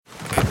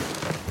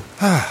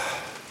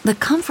The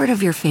comfort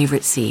of your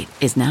favorite seat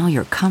is now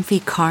your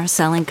comfy car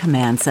selling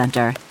command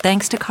center,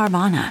 thanks to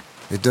Carvana.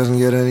 It doesn't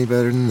get any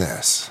better than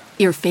this.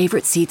 Your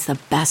favorite seat's the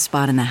best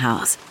spot in the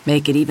house.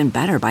 Make it even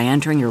better by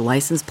entering your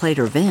license plate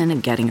or VIN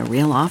and getting a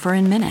real offer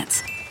in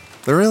minutes.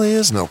 There really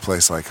is no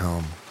place like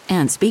home.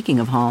 And speaking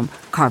of home,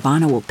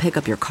 Carvana will pick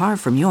up your car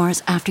from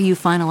yours after you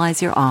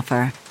finalize your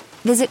offer.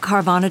 Visit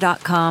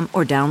Carvana.com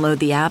or download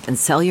the app and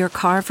sell your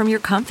car from your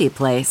comfy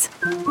place.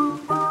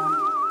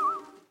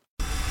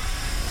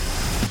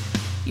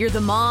 You're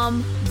the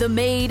mom, the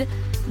maid,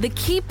 the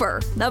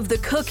keeper of the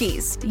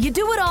cookies. You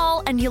do it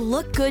all and you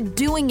look good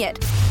doing it.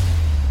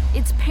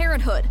 It's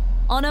parenthood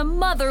on a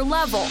mother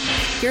level.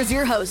 Here's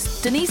your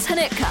host, Denise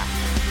Hanitka.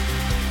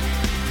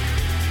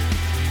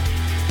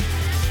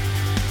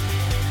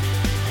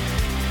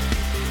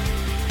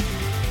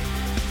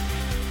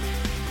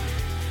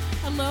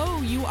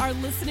 Hello, you are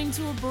listening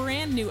to a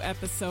brand new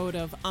episode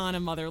of On a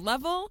Mother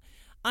Level.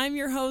 I'm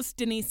your host,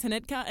 Denise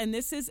Hanitka, and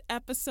this is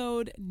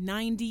episode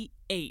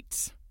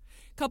 98.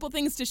 Couple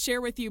things to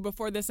share with you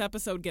before this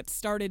episode gets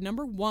started.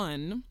 Number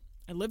one,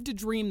 I lived a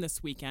dream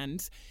this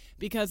weekend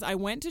because I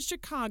went to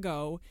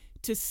Chicago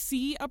to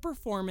see a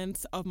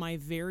performance of my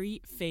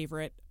very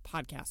favorite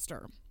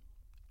podcaster.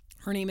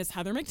 Her name is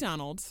Heather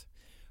McDonald.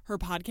 Her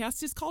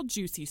podcast is called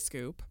Juicy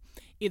Scoop.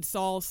 It's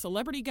all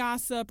celebrity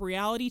gossip,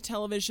 reality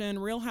television,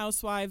 Real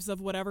Housewives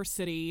of whatever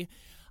city.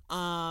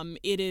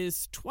 It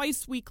is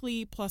twice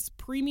weekly plus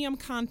premium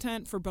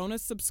content for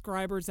bonus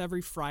subscribers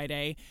every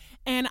Friday.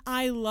 And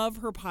I love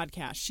her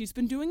podcast. She's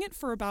been doing it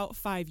for about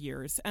 5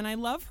 years, and I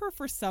love her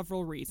for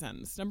several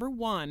reasons. Number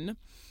one,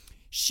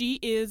 she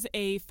is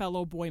a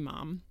fellow boy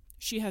mom.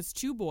 She has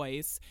 2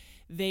 boys.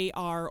 They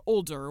are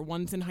older.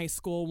 One's in high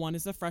school, one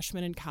is a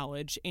freshman in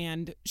college.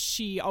 And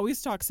she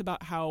always talks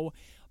about how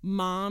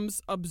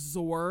moms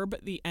absorb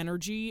the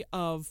energy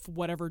of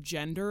whatever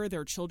gender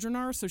their children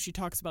are. So she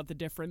talks about the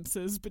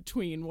differences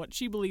between what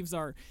she believes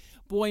are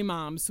boy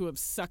moms who have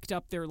sucked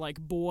up their like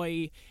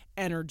boy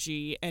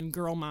energy and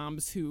girl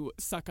moms who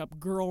suck up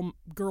girl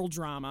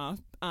drama.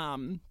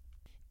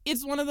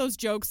 It's one of those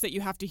jokes that you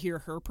have to hear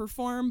her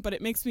perform, but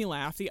it makes me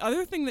laugh. The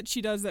other thing that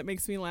she does that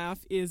makes me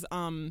laugh is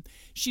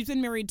she's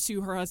been married to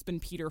her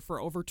husband Peter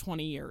for over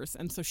 20 years.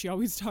 And so she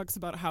always talks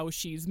about how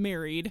she's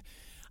married.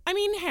 I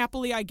mean,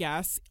 happily, I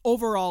guess.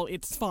 Overall,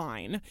 it's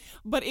fine.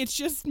 But it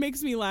just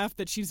makes me laugh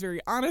that she's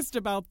very honest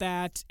about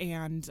that.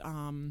 And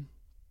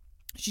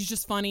she's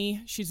just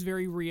funny. She's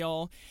very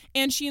real.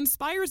 And she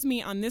inspires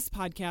me on this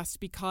podcast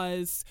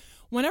because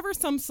whenever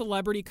some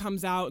celebrity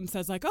comes out and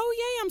says like, oh,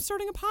 yay, I'm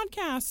starting a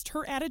podcast,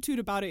 her attitude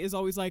about it is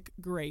always like,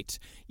 great.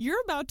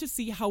 You're about to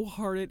see how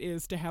hard it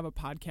is to have a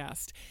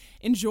podcast.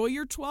 Enjoy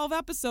your 12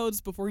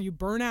 episodes before you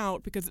burn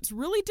out because it's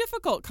really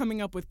difficult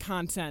coming up with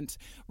content,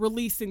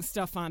 releasing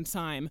stuff on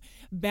time,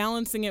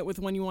 balancing it with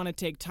when you want to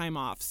take time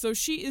off. So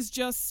she is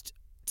just,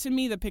 to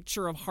me, the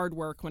picture of hard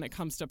work when it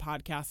comes to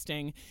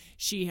podcasting.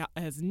 She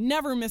has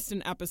never missed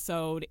an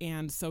episode,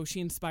 and so she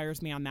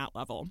inspires me on that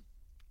level.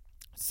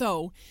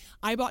 So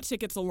I bought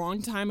tickets a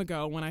long time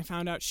ago when I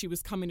found out she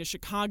was coming to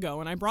Chicago,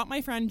 and I brought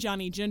my friend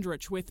Johnny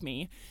Gendrich with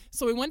me.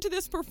 So we went to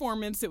this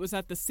performance. It was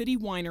at the City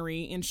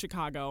Winery in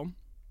Chicago,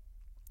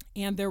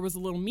 and there was a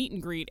little meet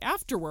and greet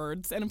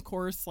afterwards. And of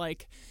course,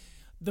 like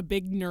the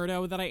big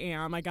nerdo that I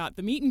am, I got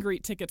the meet and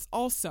greet tickets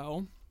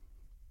also.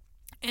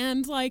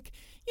 And like,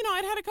 you know,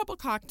 I'd had a couple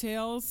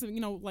cocktails,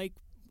 you know, like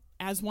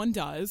as one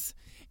does.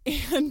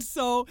 And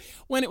so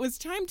when it was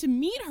time to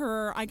meet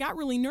her, I got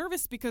really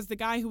nervous because the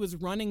guy who was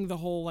running the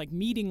whole like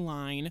meeting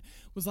line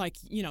was like,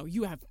 you know,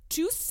 you have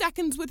 2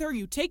 seconds with her,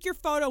 you take your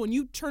photo and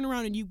you turn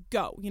around and you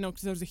go, you know,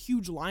 because there's a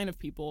huge line of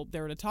people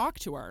there to talk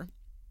to her.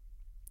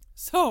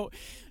 So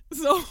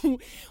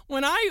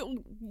when I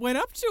went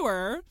up to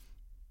her,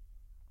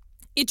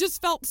 it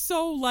just felt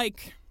so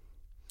like,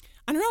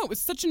 I don't know, it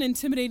was such an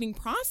intimidating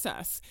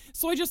process.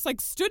 So I just like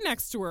stood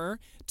next to her,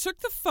 took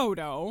the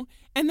photo,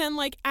 and then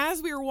like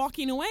as we were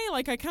walking away,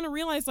 like I kind of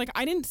realized like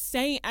I didn't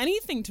say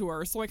anything to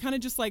her. So I kind of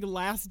just like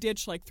last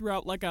ditch like threw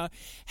out like a,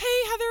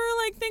 hey Heather,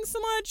 like thanks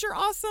so much, you're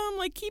awesome,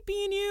 like keep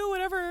being you,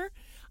 whatever.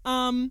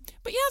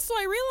 But yeah, so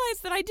I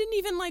realized that I didn't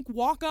even like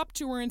walk up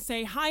to her and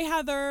say, hi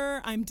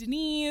Heather, I'm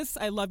Denise,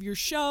 I love your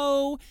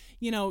show,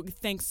 you know,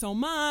 thanks so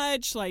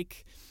much,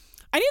 like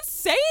I didn't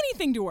say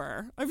anything to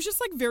her. I was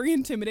just like very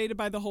intimidated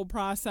by the whole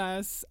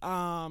process.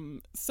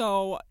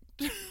 So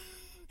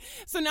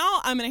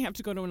now I'm going to have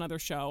to go to another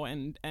show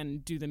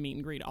and do the meet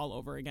and greet all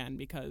over again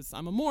because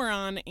I'm a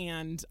moron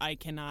and I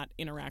cannot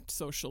interact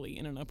socially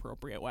in an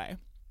appropriate way.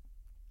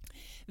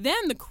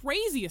 Then the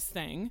craziest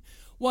thing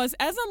was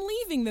as I'm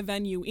leaving the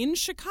venue in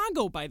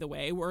Chicago, by the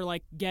way, we're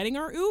like getting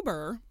our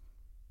Uber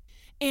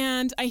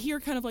and I hear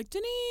kind of like,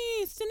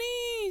 Denise,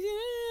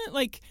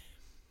 like,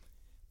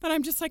 but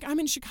I'm just like, I'm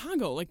in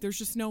Chicago. Like, there's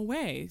just no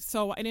way.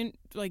 So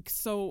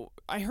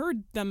I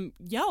heard them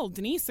yell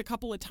Denise a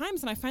couple of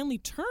times and I finally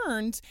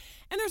turned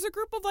and there's a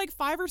group of like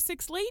 5 or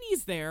 6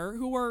 ladies there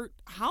who were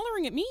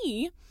hollering at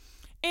me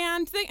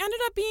and they ended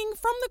up being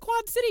from the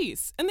Quad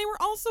Cities and they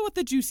were also at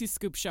the Juicy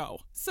Scoop show.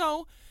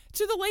 So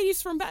to the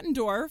ladies from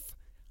Bettendorf,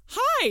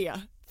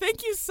 hi!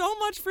 Thank you so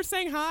much for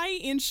saying hi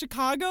in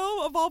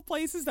Chicago, of all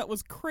places. That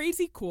was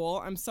crazy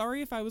cool. I'm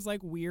sorry if I was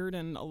like weird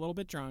and a little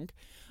bit drunk.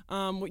 What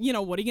are you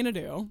going to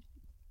do?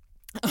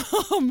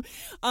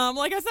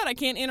 Like I said, I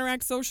can't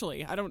interact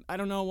socially. I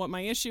don't know what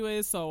my issue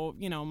is. So,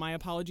 my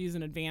apologies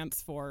in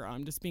advance for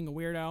just being a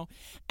weirdo.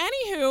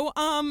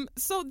 Anywho,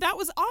 so that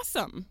was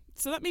awesome.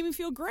 So that made me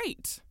feel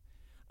great.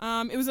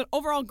 It was an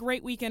overall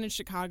great weekend in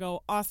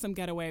Chicago. Awesome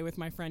getaway with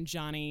my friend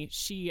Johnny.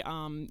 She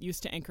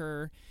used to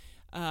anchor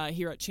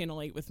here at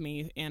Channel 8 with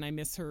me, and I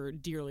miss her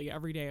dearly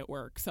every day at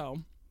work.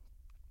 So,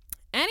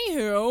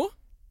 anywho,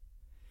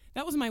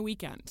 that was my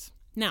weekend.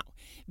 Now,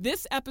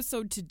 this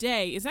episode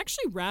today is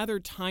actually rather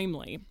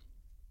timely.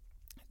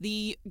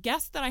 The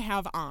guest that I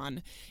have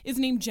on is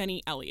named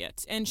Jenny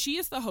Elliott, and she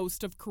is the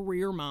host of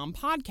Career Mom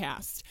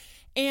Podcast.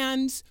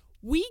 And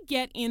we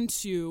get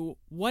into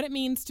what it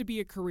means to be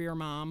a career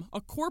mom,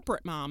 a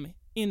corporate mom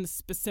in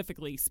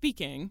specifically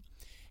speaking,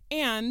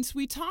 and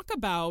we talk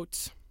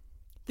about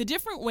the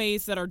different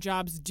ways that our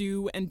jobs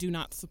do and do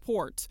not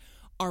support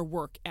our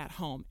work at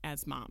home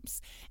as moms.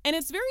 And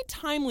it's very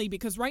timely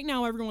because right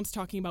now everyone's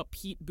talking about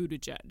Pete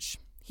Buttigieg.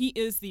 He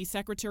is the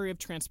Secretary of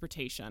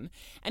Transportation,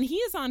 and he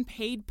is on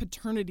paid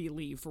paternity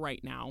leave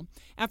right now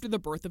after the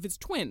birth of his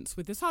twins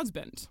with his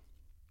husband.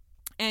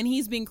 And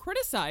he's being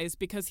criticized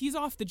because he's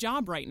off the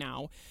job right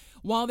now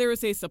while there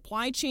is a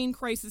supply chain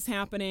crisis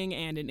happening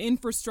and an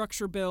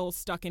infrastructure bill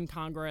stuck in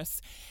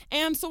Congress.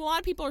 And so a lot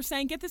of people are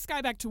saying, get this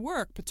guy back to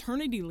work.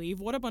 Paternity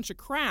leave, what a bunch of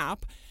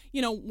crap.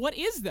 What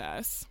is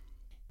this?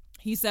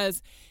 He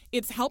says,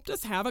 it's helped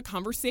us have a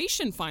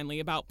conversation finally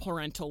about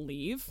parental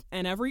leave,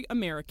 and every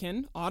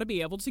American ought to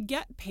be able to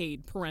get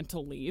paid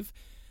parental leave,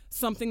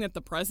 something that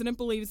the president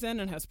believes in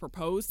and has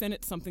proposed, and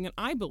it's something that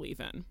I believe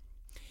in.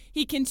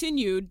 He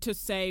continued to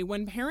say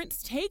when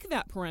parents take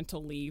that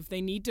parental leave,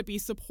 they need to be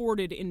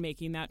supported in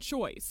making that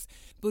choice.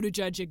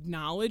 Buttigieg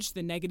acknowledged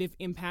the negative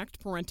impact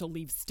parental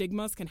leave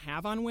stigmas can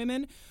have on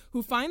women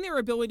who find their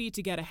ability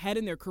to get ahead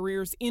in their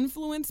careers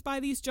influenced by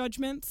these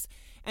judgments,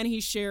 and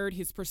he shared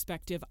his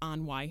perspective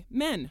on why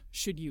men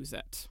should use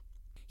it.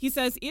 He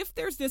says if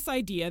there's this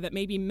idea that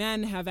maybe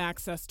men have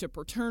access to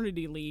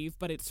paternity leave,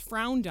 but it's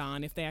frowned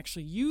on if they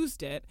actually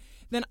used it,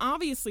 then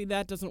obviously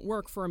that doesn't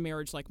work for a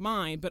marriage like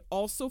mine, but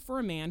also for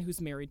a man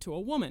who's married to a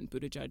woman,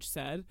 Buttigieg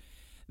said.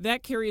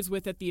 That carries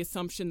with it the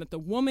assumption that the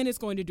woman is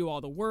going to do all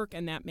the work,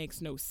 and that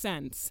makes no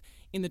sense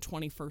in the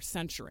 21st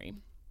century.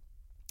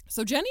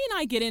 So Jenny and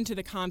I get into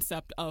the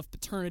concept of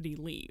paternity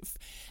leave,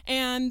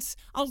 and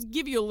I'll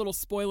give you a little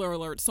spoiler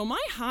alert. So my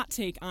hot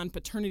take on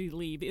paternity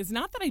leave is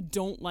not that I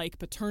don't like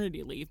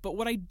paternity leave, but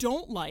what I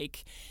don't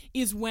like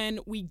is when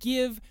we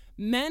give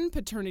men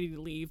paternity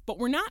leave, but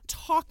we're not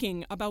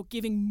talking about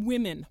giving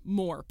women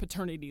more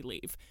paternity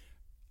leave.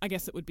 I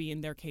guess it would be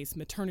in their case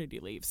maternity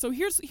leave. So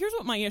here's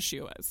what my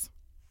issue is.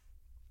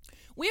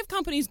 We have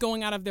companies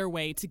going out of their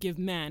way to give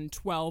men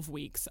 12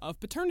 weeks of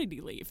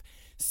paternity leave.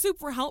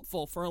 Super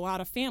helpful for a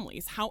lot of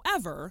families.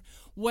 However,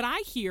 what I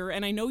hear,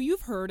 and I know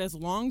you've heard as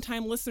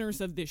longtime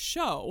listeners of this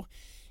show,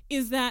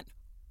 is that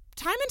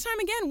time and time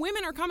again,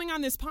 women are coming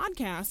on this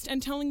podcast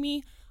and telling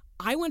me,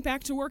 I went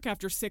back to work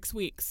after 6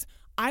 weeks.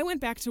 I went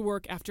back to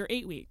work after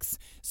 8 weeks.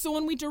 So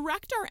when we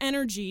direct our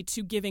energy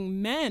to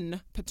giving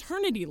men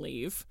paternity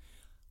leave,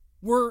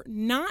 we're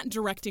not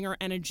directing our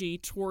energy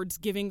towards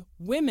giving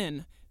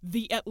women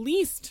the at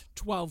least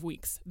 12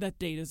 weeks that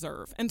they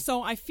deserve. And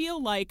so I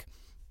feel like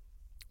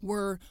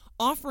we're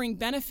offering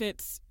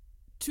benefits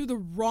to the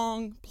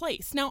wrong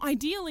place. Now,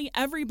 ideally,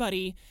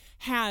 everybody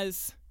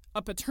has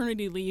a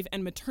paternity leave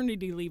and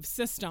maternity leave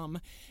system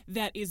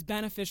that is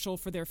beneficial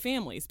for their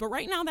families. But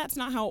right now, that's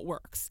not how it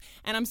works.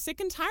 And I'm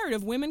sick and tired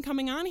of women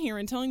coming on here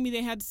and telling me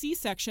they had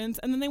C-sections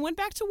and then they went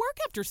back to work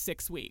after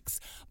 6 weeks.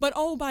 But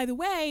oh, by the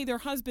way, their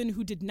husband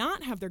who did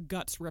not have their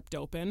guts ripped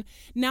open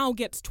now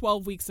gets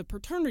 12 weeks of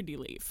paternity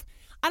leave.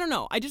 I don't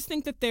know. I just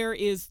think that there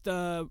is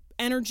the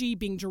energy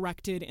being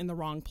directed in the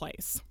wrong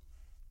place.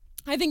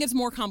 I think it's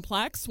more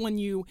complex when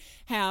you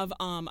have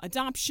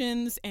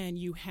adoptions and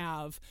you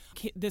have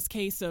this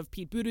case of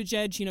Pete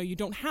Buttigieg. You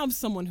don't have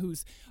someone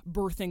who's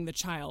birthing the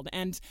child,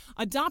 and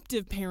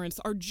adoptive parents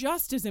are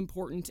just as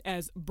important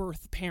as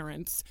birth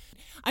parents.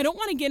 I don't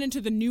want to get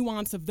into the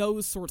nuance of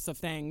those sorts of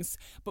things,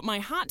 but my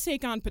hot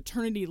take on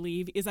paternity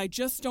leave is I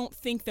just don't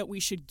think that we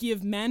should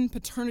give men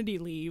paternity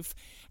leave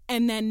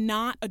and then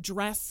not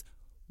address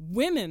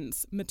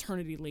women's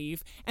maternity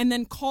leave and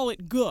then call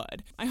it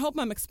good. I hope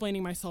I'm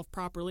explaining myself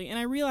properly, and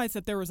I realize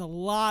that there was a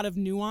lot of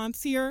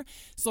nuance here,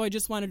 so I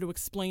just wanted to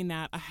explain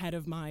that ahead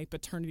of my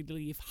paternity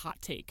leave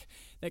hot take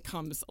that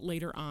comes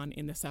later on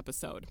in this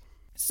episode.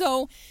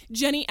 So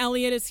Jenny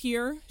Elliott is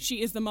here.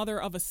 She is the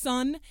mother of a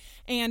son,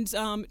 and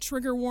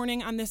trigger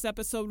warning on this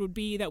episode would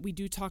be that we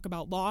do talk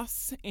about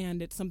loss,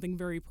 and it's something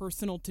very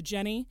personal to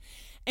Jenny.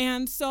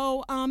 And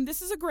so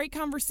this is a great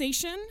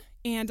conversation,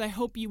 and I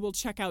hope you will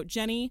check out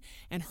Jenny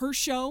and her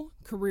show,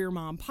 Career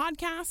Mom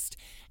Podcast,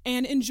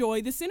 and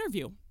enjoy this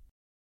interview.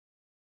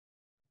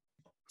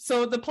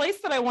 So the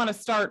place that I want to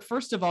start,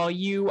 first of all,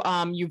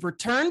 you've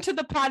returned to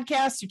the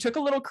podcast. You took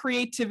a little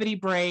creativity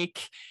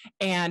break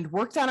and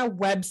worked on a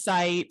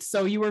website.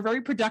 So you were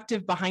very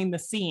productive behind the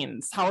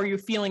scenes. How are you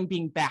feeling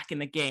being back in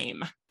the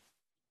game?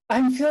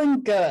 I'm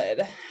feeling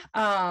good.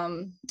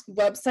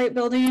 Website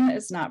building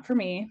is not for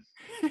me,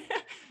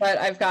 but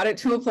I've got it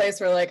to a place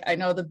where like I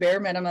know the bare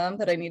minimum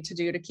that I need to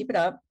do to keep it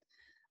up.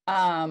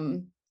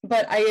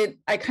 But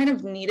I kind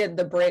of needed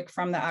the break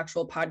from the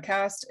actual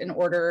podcast in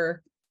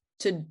order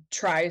to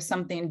try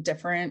something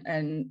different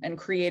and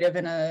creative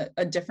in a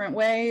different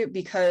way,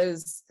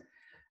 because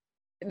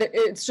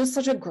it's just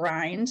such a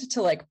grind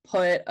to like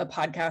put a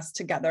podcast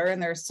together,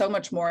 and there's so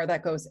much more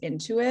that goes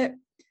into it.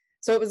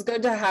 So it was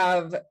good to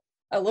have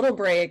a little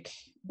break.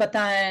 But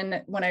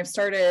then when I've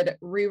started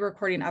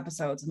re-recording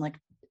episodes and like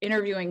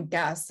interviewing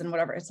guests and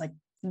whatever, it's like,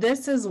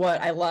 this is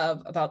what I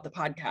love about the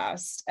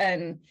podcast.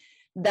 And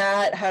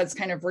that has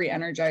kind of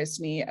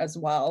re-energized me as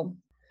well.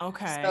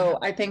 Okay. So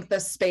I think the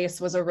space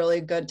was a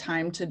really good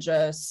time to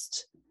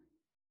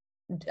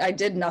I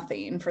did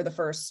nothing for the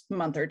first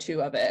month or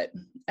two of it.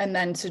 And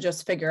then to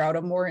just figure out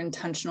a more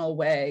intentional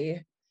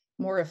way,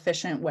 more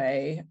efficient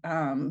way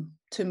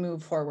to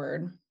move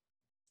forward.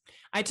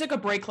 I took a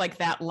break like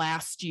that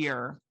last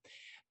year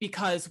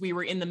because we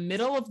were in the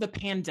middle of the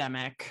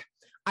pandemic.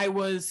 I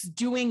was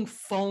doing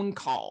phone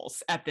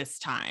calls at this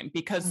time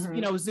because,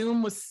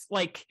 Zoom was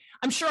like,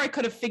 I'm sure I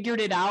could have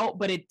figured it out,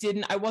 but it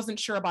didn't. I wasn't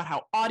sure about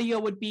how audio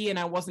would be, and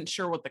I wasn't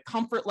sure what the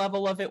comfort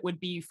level of it would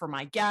be for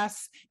my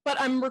guests.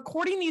 But I'm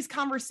recording these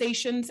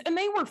conversations and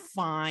they were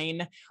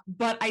fine.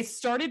 But I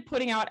started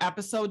putting out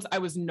episodes I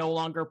was no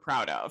longer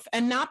proud of,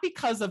 and not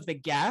because of the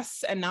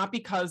guests and not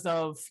because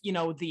of,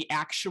 the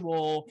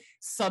actual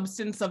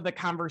substance of the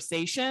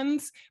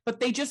conversations, but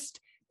they just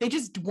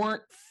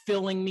weren't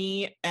filling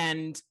me.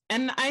 And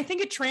I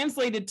think it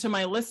translated to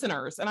my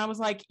listeners. And I was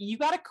like, you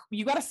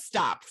gotta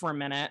stop for a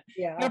minute.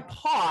 Yeah. You gotta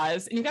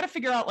pause and you gotta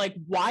figure out like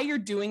why you're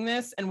doing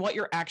this and what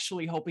you're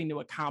actually hoping to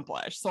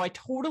accomplish. So I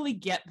totally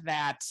get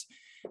that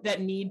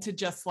need to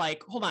just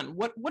like, hold on,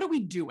 what are we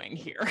doing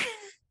here?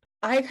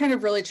 I kind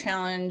of really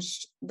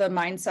challenged the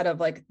mindset of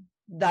like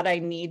that I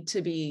need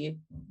to be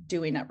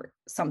doing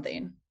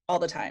something all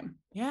the time.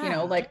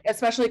 Yeah. Like,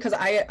 especially because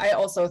I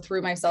also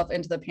threw myself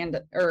into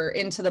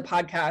into the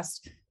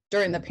podcast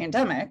during the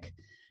pandemic.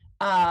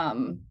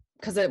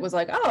 Because it was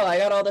like, oh, I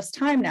got all this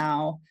time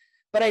now,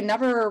 but I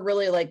never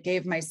really like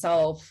gave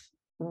myself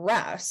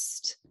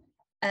rest.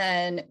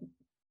 And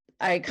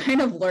I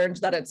kind of learned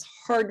that it's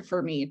hard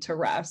for me to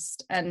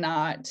rest and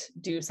not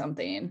do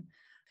something.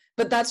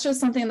 But that's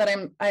just something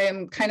that I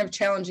am kind of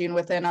challenging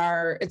within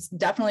it's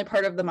definitely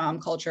part of the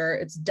mom culture.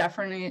 It's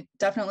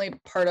definitely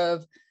part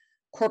of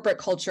corporate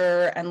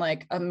culture and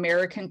like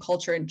American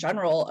culture in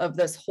general, of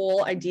this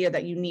whole idea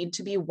that you need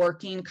to be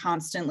working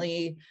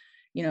constantly,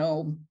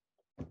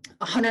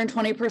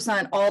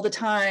 120% all the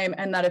time.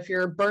 And that if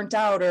you're burnt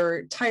out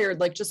or tired,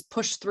 like just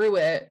push through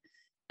it.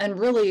 And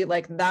really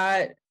like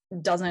that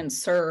doesn't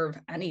serve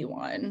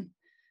anyone.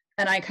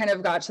 And I kind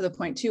of got to the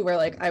point too, where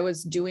like I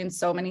was doing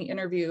so many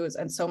interviews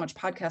and so much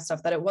podcast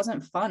stuff that it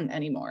wasn't fun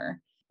anymore.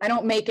 I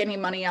don't make any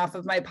money off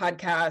of my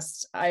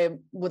podcast. I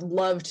would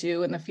love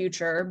to in the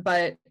future,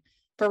 but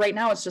for right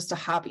now, it's just a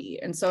hobby.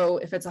 And so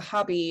if it's a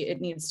hobby,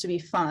 it needs to be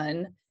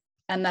fun.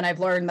 And then I've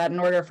learned that in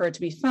order for it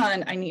to be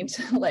fun, I need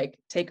to like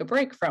take a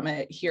break from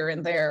it here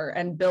and there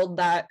and build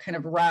that kind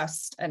of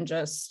rest and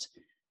just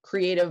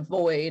creative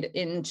void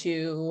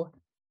into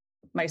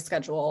my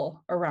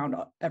schedule around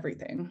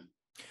everything.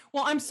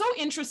 Well, I'm so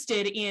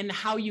interested in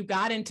how you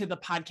got into the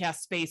podcast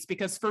space,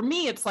 because for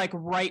me, it's like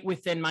right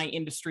within my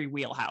industry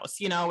wheelhouse.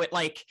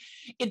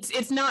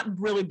 It's not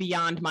really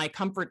beyond my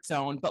comfort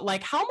zone, but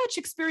like how much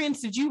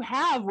experience did you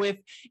have with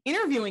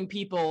interviewing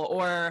people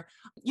or,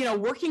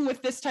 working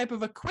with this type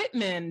of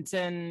equipment,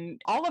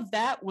 and all of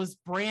that was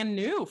brand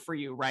new for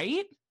you,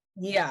 right?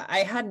 Yeah, I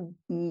had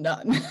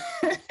none.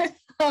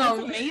 That's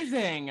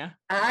amazing.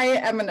 I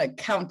am an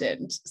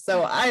accountant,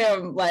 so I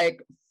am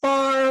like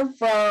far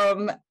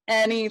from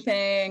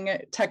anything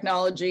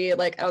technology,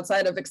 like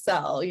outside of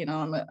Excel.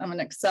 I'm an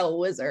Excel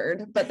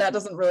wizard, but that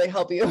doesn't really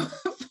help you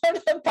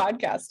put a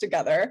podcast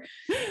together.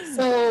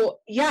 So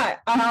yeah,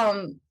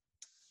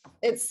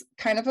 it's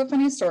kind of a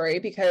funny story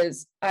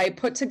because I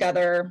put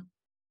together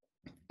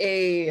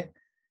a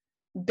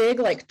big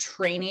like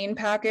training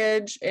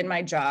package in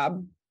my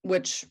job,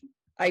 which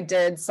I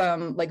did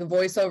some like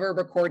voiceover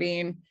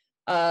recording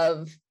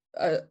of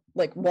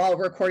like while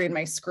recording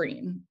my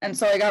screen. And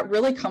so I got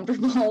really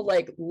comfortable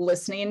like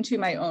listening to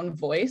my own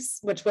voice,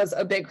 which was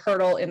a big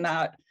hurdle in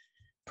that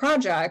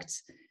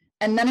project.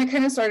 And then it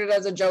kind of started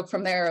as a joke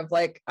from there of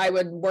like, I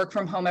would work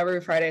from home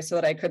every Friday so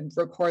that I could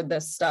record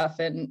this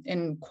stuff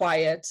in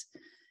quiet.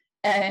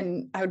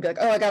 And I would be like,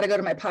 oh, I got to go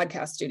to my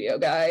podcast studio,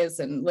 guys.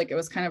 And like, it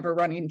was kind of a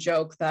running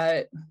joke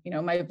that,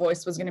 my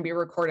voice was going to be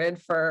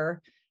recorded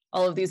for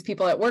all of these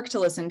people at work to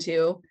listen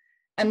to.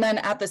 And then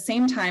at the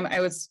same time, I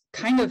was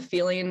kind of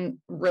feeling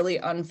really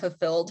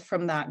unfulfilled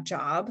from that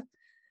job.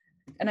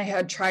 And I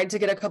had tried to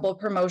get a couple of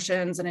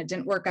promotions and it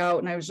didn't work out.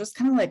 And I was just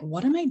kind of like,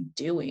 what am I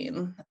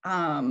doing?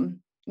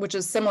 Which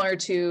is similar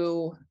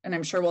to, and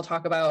I'm sure we'll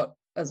talk about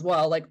as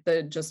well, like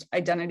the just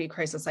identity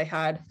crisis I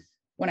had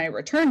when I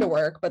returned to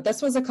work. But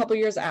this was a couple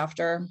years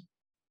after.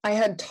 I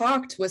had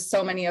talked with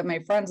so many of my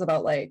friends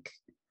about like,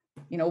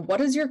 you know, what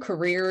does your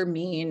career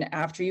mean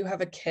after you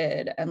have a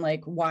kid? And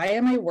like, why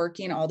am I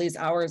working all these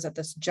hours at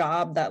this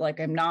job that like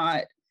I'm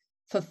not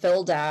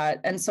fulfilled at?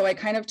 And so I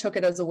kind of took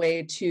it as a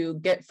way to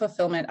get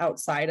fulfillment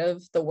outside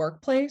of the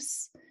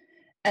workplace.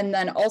 And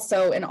then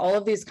also in all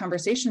of these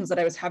conversations that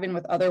I was having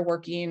with other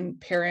working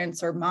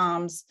parents or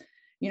moms,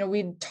 you know,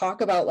 we'd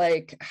talk about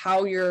like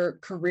how your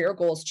career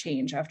goals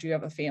change after you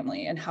have a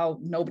family and how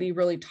nobody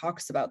really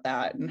talks about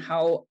that and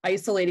how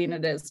isolating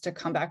it is to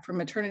come back from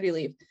maternity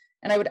leave.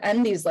 And I would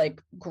end these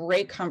like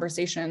great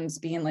conversations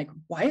being like,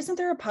 why isn't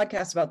there a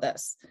podcast about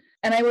this?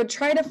 And I would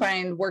try to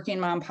find working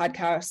mom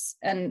podcasts.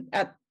 And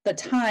at the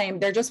time,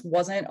 there just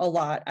wasn't a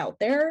lot out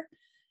there,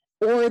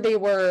 or they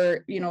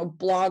were, you know,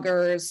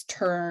 bloggers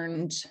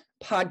turned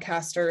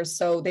podcasters.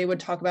 So they would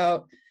talk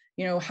about,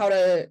 you know, how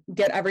to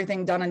get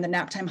everything done in the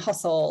nap time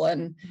hustle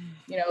and,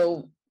 you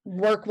know,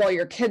 work while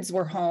your kids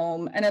were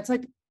home. And it's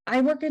like, I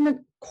work in a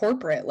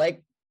corporate,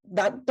 like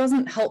that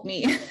doesn't help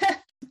me.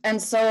 And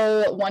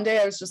so one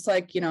day I was just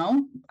like, you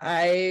know,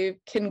 I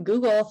can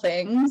Google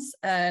things,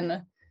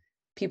 and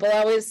people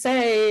always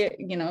say,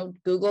 you know,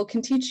 Google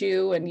can teach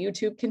you and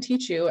YouTube can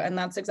teach you. And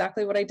that's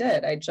exactly what I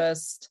did. I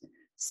just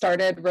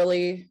started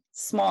really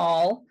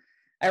small.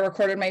 I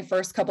recorded my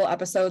first couple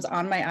episodes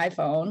on my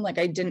iPhone. Like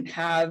I didn't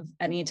have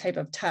any type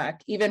of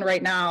tech. Even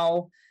right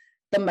now,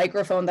 the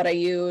microphone that I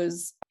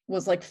use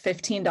was like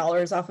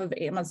 $15 off of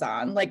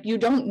Amazon. Like you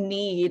don't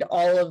need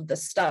all of the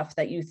stuff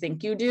that you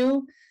think you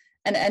do.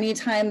 And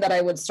anytime that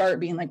I would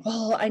start being like,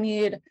 well, I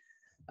need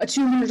a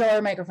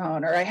 $200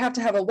 microphone, or I have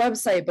to have a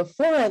website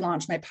before I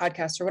launch my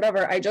podcast or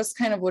whatever, I just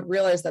kind of would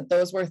realize that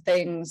those were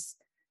things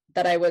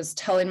that I was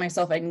telling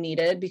myself I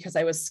needed because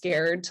I was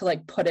scared to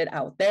like put it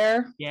out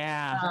there.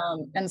 Yeah.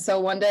 And so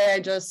one day I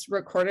just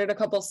recorded a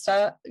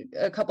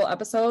couple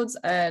episodes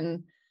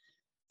and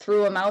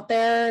threw them out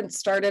there and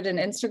started an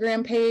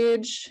Instagram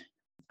page.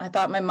 I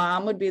thought my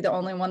mom would be the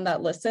only one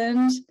that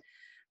listened,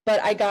 but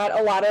I got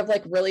a lot of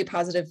like really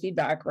positive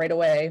feedback right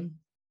away.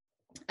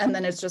 And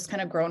then it's just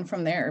kind of grown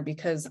from there,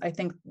 because I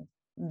think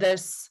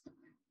this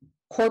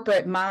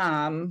corporate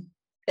mom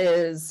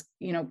is,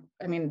 you know,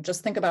 I mean,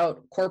 just think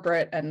about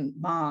corporate and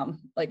mom,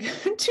 like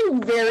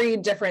two very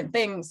different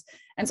things.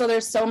 And so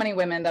there's so many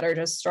women that are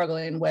just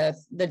struggling with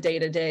the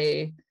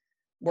day-to-day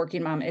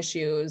working mom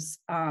issues,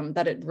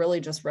 that it really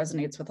just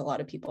resonates with a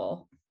lot of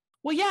people.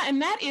 Well, yeah,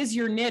 and that is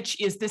your niche,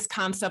 is this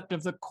concept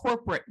of the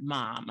corporate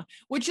mom,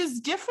 which is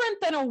different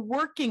than a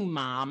working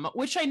mom,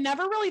 which I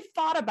never really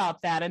thought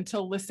about that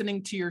until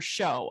listening to your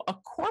show. A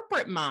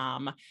corporate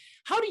mom,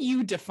 how do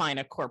you define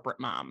a corporate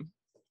mom?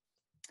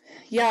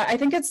 Yeah, I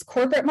think it's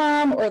corporate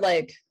mom, or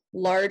like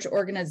large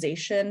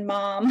organization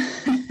mom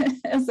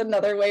is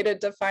another way to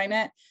define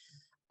it.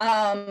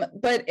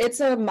 But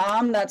it's a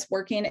mom that's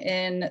working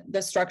in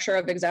the structure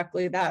of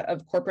exactly that,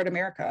 of corporate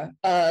America,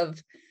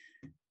 of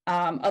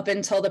up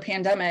until the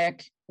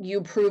pandemic, you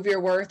prove your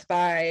worth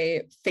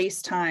by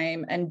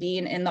FaceTime and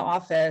being in the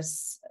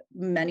office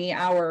many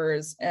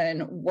hours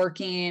and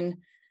working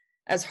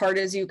as hard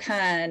as you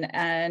can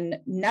and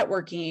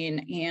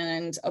networking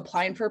and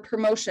applying for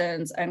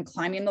promotions and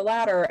climbing the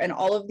ladder and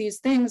all of these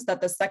things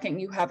that the second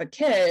you have a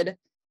kid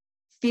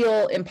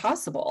feel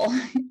impossible.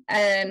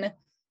 And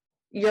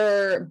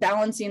you're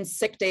balancing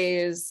sick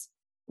days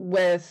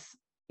with,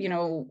 you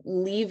know,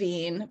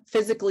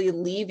 physically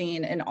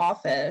leaving an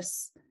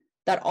office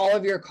that all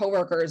of your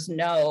coworkers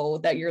know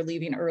that you're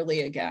leaving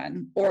early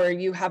again, or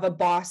you have a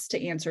boss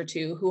to answer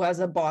to who has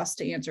a boss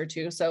to answer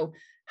to. So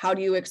how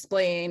do you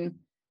explain,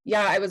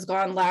 yeah, I was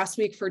gone last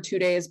week for 2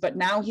 days, but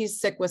now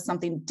he's sick with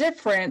something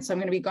different, so I'm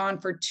going to be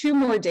gone for 2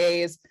 more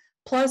days.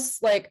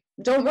 Plus, like,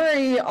 don't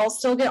worry, I'll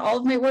still get all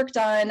of my work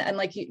done. And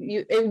like,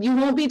 you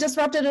won't be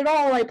disrupted at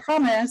all, I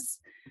promise.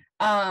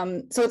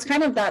 So it's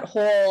kind of that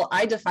whole,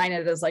 I define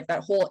it as like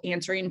that whole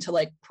answering to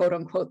like, quote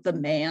unquote, the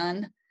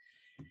man.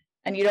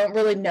 And you don't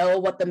really know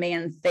what the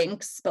man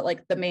thinks, but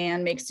like the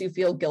man makes you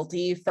feel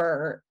guilty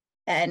for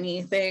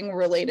anything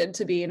related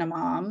to being a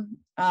mom.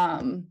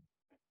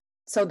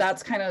 So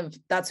that's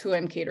who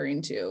I'm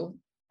catering to.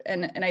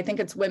 And I think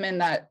it's women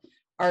that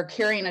are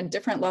carrying a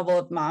different level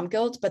of mom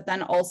guilt, but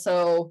then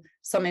also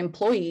some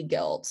employee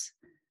guilt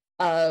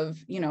of,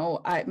 you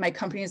know, my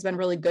company has been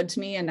really good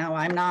to me and now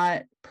I'm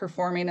not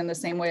performing in the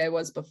same way I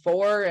was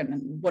before.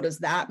 And what does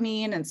that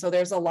mean? And so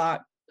there's a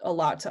lot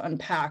to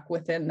unpack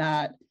within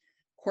that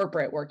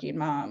corporate working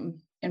mom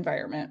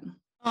environment.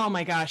 Oh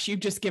my gosh, you've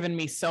just given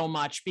me so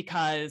much,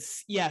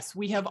 because yes,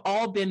 we have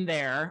all been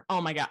there. Oh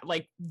my God,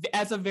 like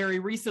as of very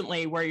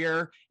recently, where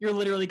you're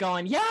literally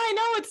going, yeah, I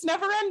know it's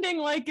never ending.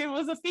 Like it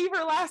was a fever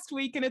last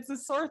week and it's a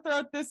sore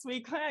throat this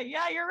week.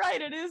 Yeah, you're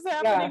right. It is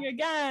happening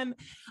again.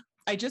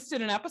 I just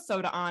did an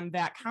episode on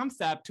that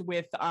concept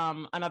with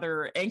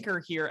another anchor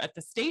here at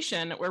the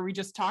station where we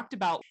just talked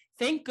about,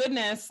 thank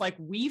goodness, like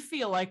we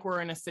feel like we're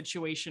in a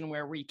situation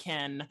where we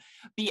can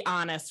be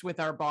honest with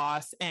our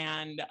boss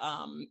and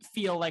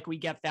feel like we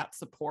get that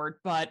support.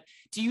 But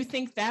do you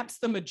think that's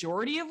the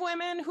majority of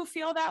women who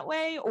feel that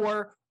way,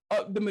 or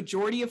the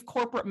majority of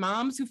corporate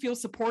moms who feel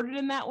supported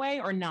in that way,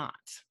 or not?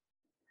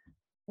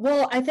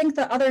 Well, I think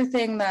the other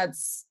thing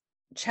that's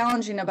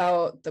challenging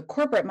about the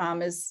corporate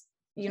mom is,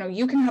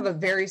 you can have a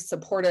very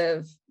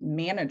supportive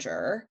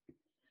manager,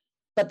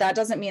 but that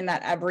doesn't mean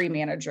that every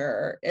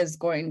manager is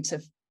going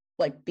to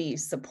like be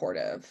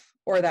supportive,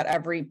 or that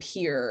every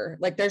peer,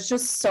 like there's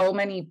just so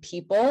many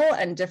people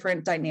and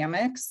different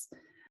dynamics.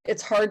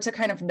 It's hard to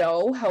kind of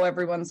know how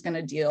everyone's going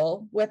to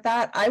deal with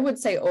that. I would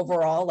say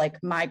overall,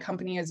 like my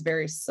company is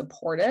very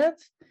supportive,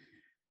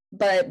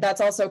 but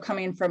that's also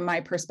coming from my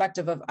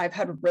perspective of I've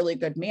had really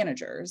good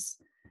managers.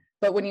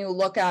 But when you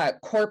look at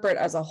corporate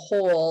as a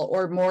whole,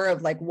 or more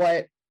of like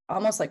what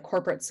almost like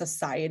corporate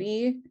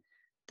society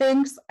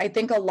thinks, I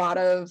think a lot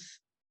of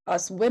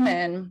us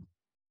women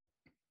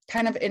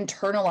kind of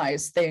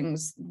internalize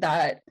things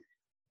that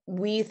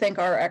we think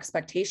are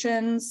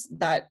expectations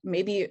that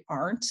maybe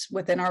aren't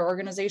within our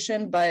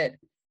organization, but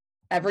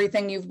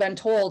everything you've been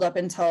told up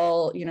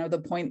until,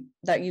 the point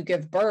that you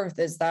give birth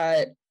is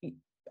that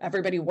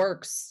everybody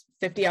works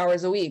 50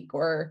 hours a week,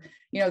 or,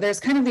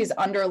 there's kind of these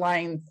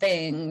underlying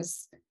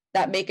things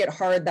that make it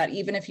hard, that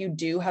even if you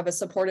do have a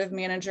supportive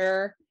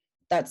manager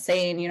that's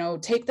saying,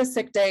 take the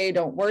sick day,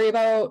 don't worry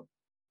about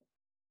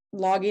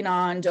logging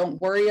on, don't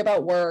worry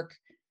about work,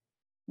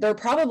 they're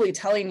probably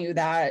telling you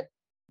that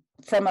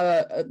from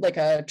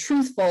a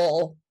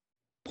truthful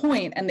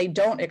point, and they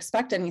don't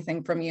expect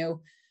anything from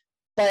you.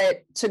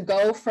 But to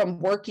go from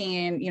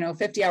working,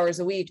 50 hours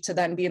a week to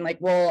then being like,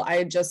 well,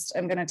 I just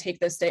am going to take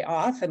this day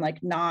off and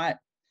like not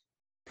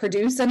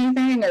produce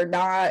anything or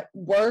not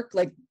work,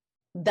 like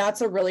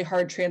that's a really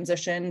hard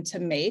transition to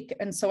make.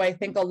 And so I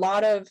think a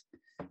lot of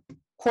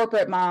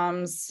corporate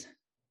moms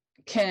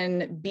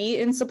can be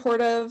in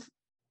supportive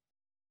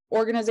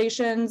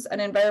organizations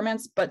and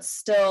environments, but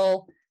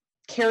still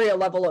carry a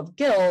level of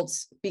guilt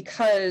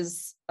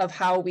because of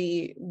how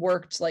we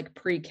worked like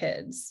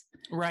pre-kids.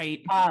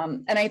 Right.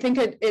 And I think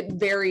it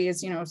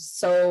varies,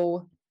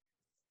 so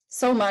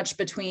much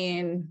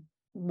between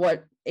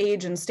what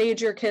age and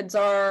stage your kids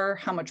are,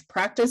 how much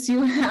practice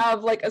you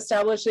have like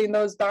establishing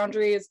those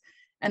boundaries,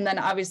 and then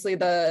obviously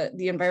the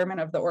environment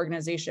of the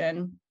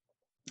organization.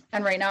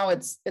 And right now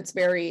it's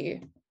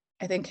very,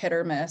 I think, hit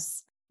or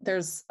miss.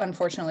 There's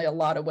unfortunately a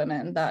lot of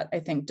women that I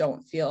think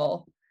don't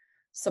feel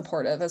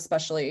supportive,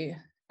 especially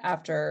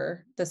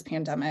after this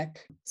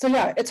pandemic. So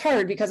yeah, it's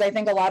hard because I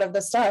think a lot of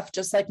the stuff,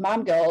 just like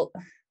mom guilt,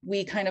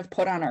 we kind of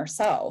put on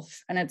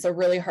ourselves, and it's a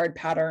really hard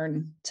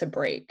pattern to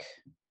break.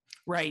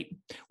 Right.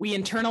 We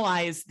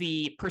internalize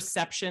the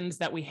perceptions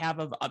that we have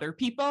of other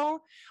people,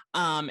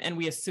 and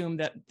we assume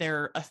that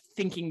they're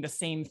thinking the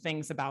same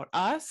things about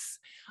us.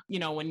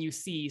 When you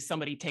see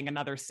somebody take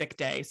another sick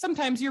day,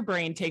 sometimes your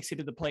brain takes you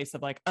to the place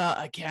of like,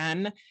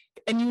 again.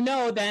 And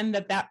then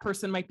that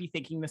person might be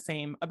thinking the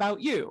same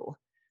about you,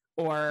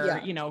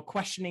 or,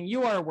 questioning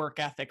your work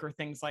ethic or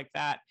things like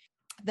that.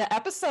 The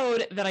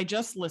episode that I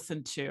just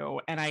listened to,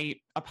 and I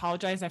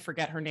apologize, I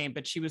forget her name,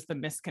 but she was the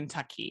Miss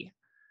Kentucky.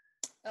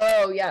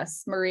 Oh,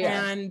 yes, Maria.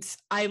 And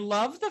I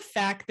love the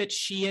fact that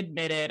she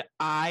admitted,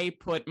 I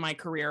put my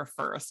career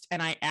first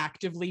and I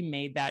actively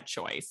made that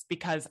choice,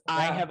 because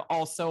I have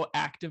also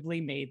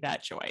actively made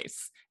that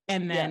choice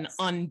and then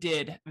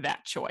undid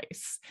that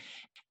choice.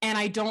 And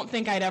I don't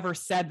think I'd ever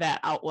said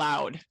that out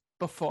loud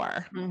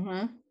before.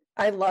 Mm-hmm.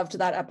 I loved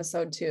that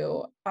episode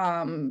too,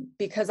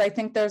 because I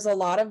think there's a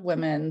lot of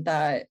women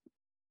that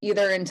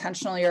either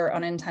intentionally or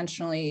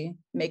unintentionally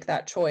make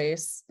that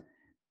choice.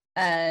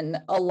 And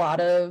a lot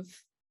of,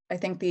 I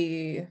think,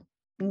 the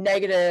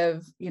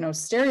negative,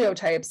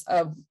 stereotypes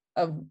of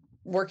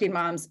working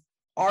moms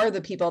are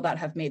the people that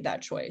have made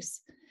that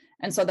choice.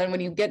 And so then when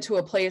you get to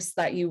a place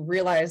that you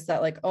realize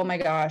that like, oh my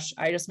gosh,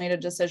 I just made a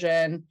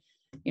decision,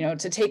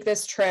 to take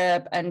this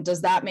trip, and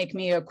does that make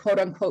me a quote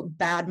unquote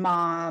bad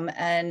mom?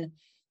 And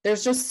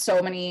there's just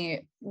so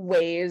many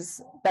ways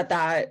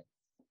that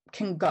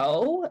can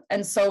go.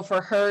 And so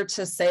for her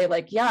to say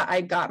like, yeah,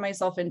 I got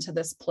myself into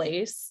this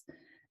place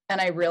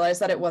and I realized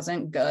that it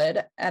wasn't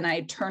good and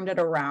I turned it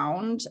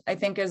around, I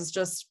think is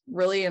just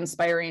really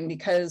inspiring,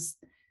 because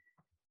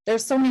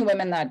there's so many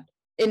women that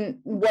in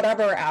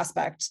whatever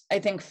aspect, I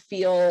think,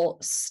 feel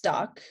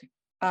stuck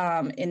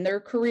in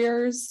their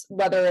careers,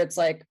 whether it's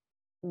like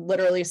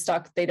literally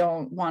stuck, they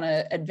don't want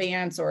to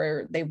advance,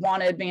 or they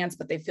want to advance,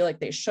 but they feel like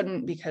they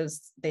shouldn't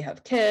because they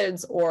have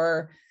kids,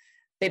 or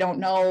they don't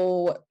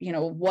know,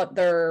 what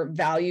their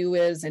value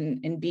is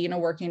in being a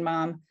working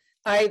mom.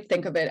 I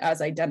think of it as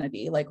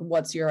identity, like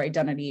what's your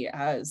identity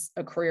as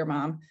a career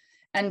mom?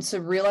 And to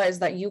realize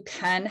that you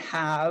can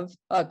have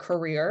a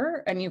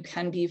career and you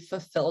can be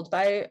fulfilled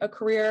by a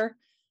career,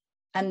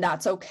 and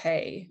that's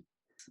okay.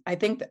 I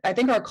think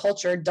our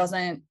culture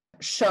doesn't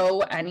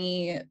show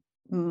any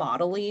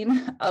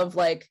modeling of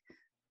like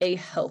a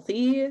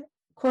healthy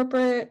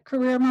corporate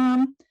career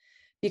mom,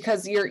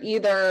 because you're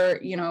either,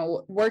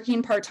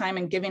 working part-time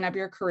and giving up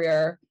your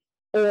career,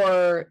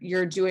 or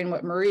you're doing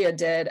what Maria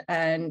did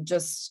and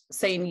just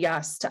saying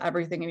yes to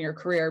everything in your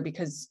career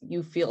because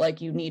you feel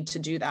like you need to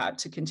do that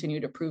to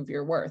continue to prove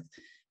your worth.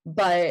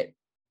 But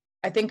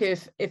I think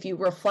if you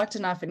reflect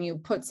enough and you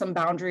put some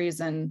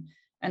boundaries and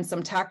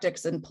some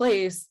tactics in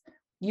place,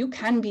 you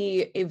can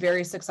be a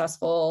very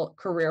successful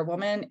career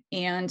woman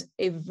and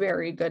a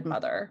very good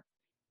mother.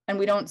 And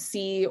we don't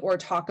see or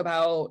talk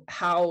about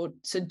how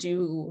to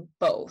do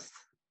both.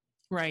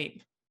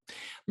 Right.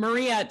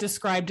 Maria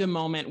described a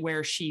moment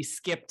where she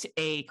skipped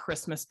a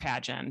Christmas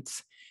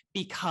pageant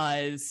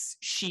because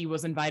she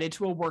was invited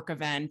to a work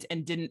event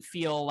and didn't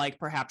feel like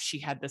perhaps she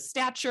had the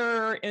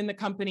stature in the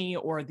company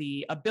or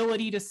the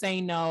ability to say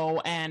no.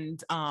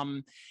 And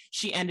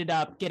she ended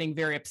up getting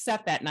very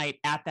upset that night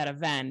at that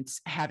event,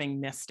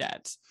 having missed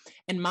it.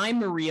 And my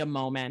Maria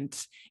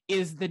moment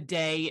is the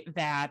day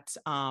that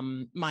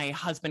my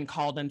husband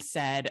called and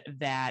said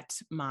that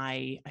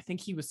I think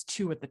he was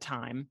 2 at the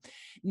time,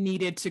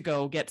 needed to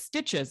go get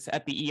stitches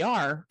at the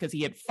ER because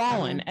he had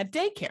fallen at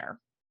daycare.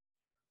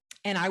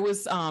 And I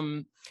was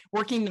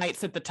working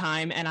nights at the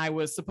time, and I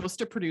was supposed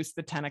to produce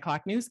the 10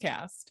 o'clock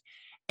newscast.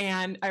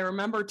 And I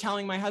remember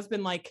telling my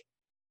husband, like,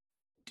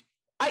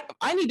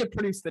 I need to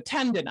produce the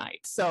 10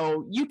 tonight,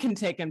 so you can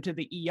take him to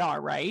the ER,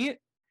 right?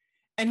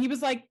 And he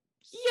was like,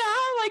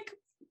 yeah, like,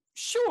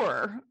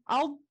 sure,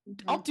 I'll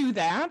do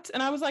that.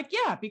 And I was like,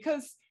 yeah,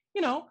 because,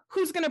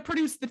 who's going to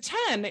produce the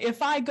 10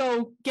 if I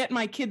go get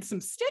my kid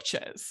some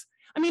stitches?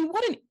 I mean,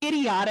 what an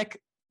idiotic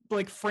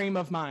frame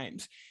of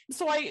mind.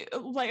 So I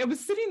was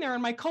sitting there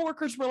and my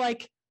coworkers were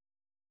like,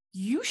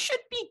 you should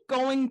be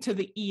going to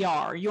the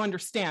ER. You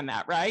understand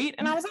that, right?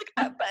 And I was like,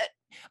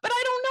 but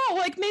I don't know,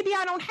 like, maybe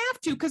I don't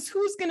have to, because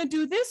who's going to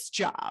do this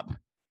job?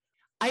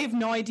 I have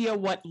no idea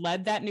what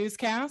led that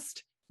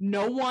newscast.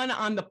 No one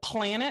on the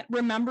planet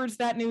remembers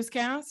that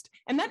newscast,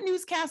 and that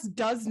newscast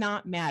does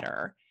not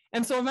matter.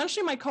 And so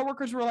eventually my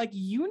coworkers were like,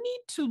 you need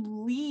to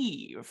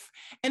leave.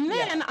 And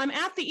then I'm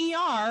at the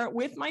ER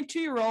with my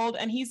 2-year-old,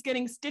 and he's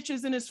getting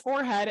stitches in his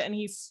forehead and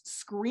he's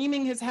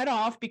screaming his head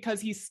off because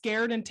he's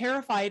scared and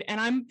terrified.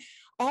 And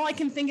all I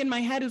can think in my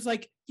head is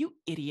like, you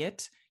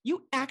idiot.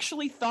 You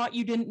actually thought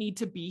you didn't need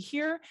to be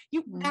here.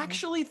 You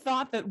actually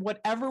thought that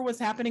whatever was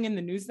happening in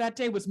the news that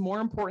day was more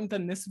important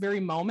than this very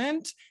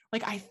moment.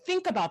 Like, I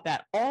think about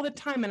that all the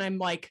time, and I'm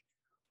like,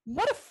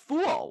 what a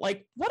fool.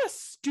 Like, what a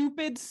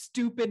stupid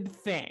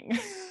thing.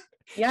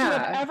 Yeah. To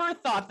have ever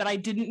thought that I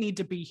didn't need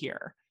to be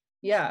here.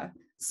 Yeah.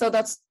 So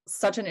that's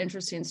such an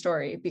interesting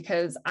story,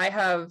 because I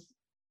have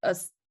a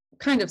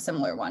kind of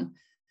similar one,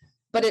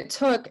 but it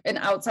took an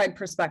outside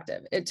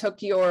perspective. It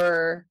took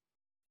your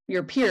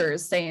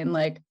peers saying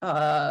like,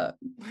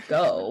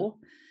 go.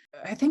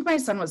 I think my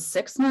son was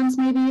 6 months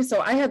maybe.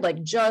 So I had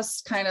like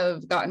just kind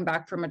of gotten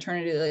back from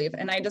maternity leave,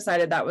 and I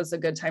decided that was a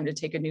good time to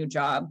take a new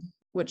job,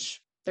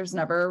 which there's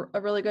never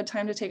a really good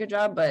time to take a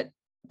job, but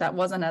that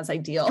wasn't as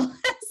ideal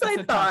as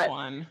I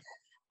thought.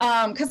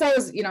 Because I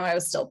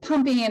was still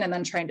pumping and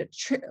then trying to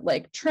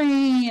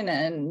train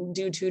and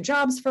do 2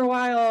 jobs for a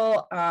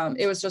while.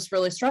 It was just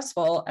really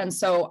stressful. And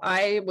so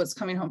I was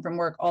coming home from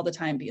work all the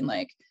time being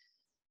like,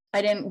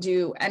 I didn't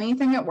do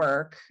anything at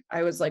work.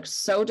 I was like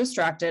so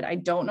distracted. I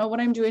don't know what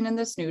I'm doing in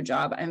this new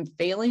job. I'm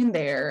failing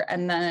there.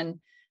 And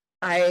then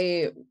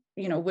I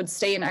would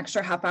stay an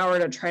extra half hour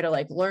to try to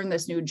like learn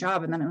this new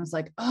job. And then I was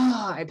like,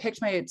 I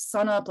picked my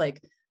son up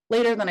like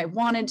later than I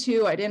wanted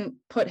to. I didn't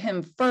put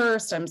him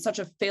first. I'm such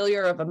a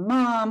failure of a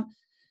mom.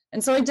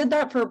 And so I did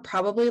that for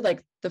probably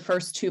like the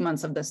first 2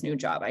 months of this new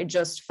job. I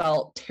just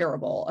felt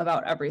terrible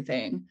about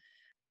everything.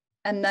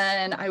 And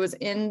then I was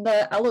in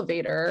the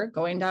elevator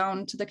going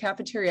down to the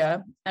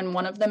cafeteria, and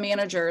one of the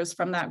managers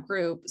from that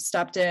group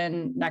stepped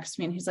in next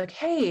to me, and he's like,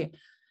 hey,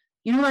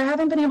 I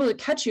haven't been able to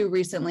catch you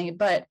recently,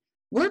 but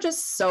we're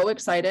just so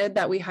excited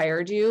that we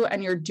hired you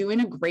and you're doing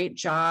a great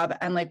job.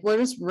 And like, we're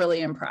just really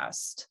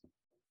impressed.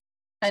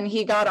 And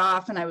he got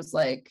off, and I was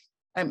like,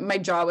 my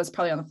jaw was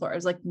probably on the floor. I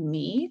was like,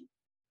 me?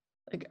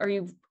 Like, are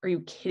you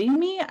kidding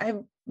me?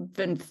 I've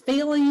been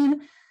failing.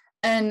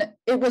 And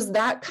it was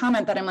that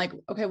comment that I'm like,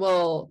 okay,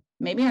 well,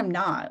 maybe I'm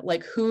not.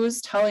 Like,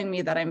 who's telling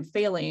me that I'm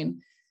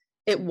failing?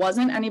 It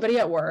wasn't anybody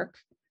at work.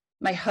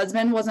 My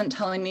husband wasn't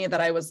telling me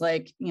that I was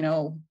like,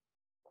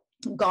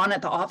 gone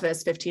at the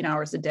office 15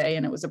 hours a day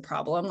and it was a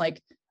problem.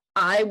 Like,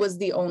 I was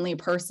the only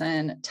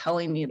person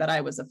telling me that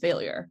I was a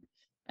failure.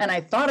 And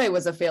I thought I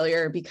was a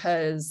failure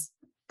because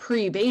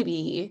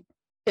pre-baby,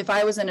 if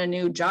I was in a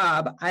new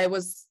job, I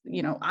was,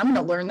 I'm going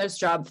to learn this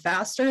job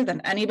faster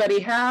than anybody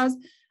has.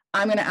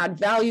 I'm going to add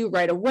value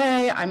right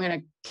away. I'm going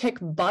to kick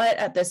butt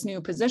at this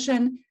new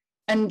position.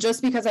 And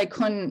just because I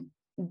couldn't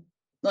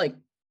like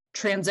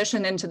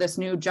transition into this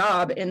new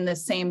job in the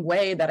same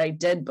way that I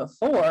did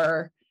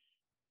before,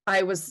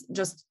 I was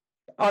just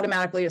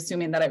automatically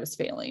assuming that I was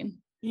failing.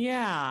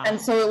 Yeah. And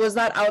so it was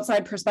that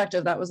outside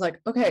perspective that was like,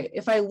 okay,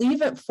 if I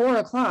leave at 4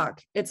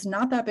 o'clock, it's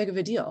not that big of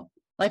a deal.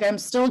 Like, I'm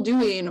still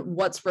doing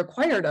what's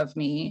required of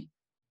me.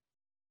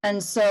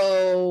 And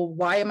so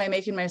why am I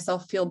making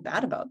myself feel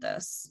bad about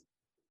this?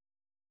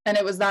 And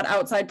it was that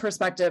outside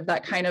perspective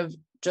that kind of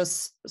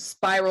just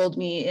spiraled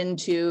me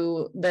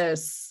into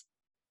this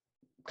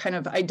kind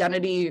of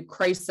identity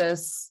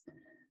crisis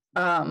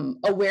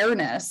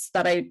awareness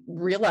that I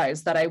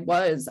realized that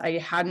I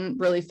hadn't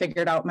really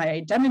figured out my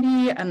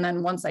identity. And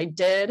then once I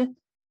did,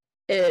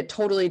 it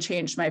totally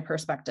changed my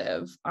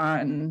perspective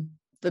on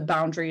the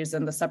boundaries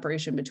and the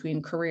separation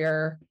between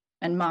career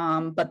and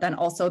mom, but then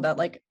also that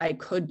like I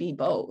could be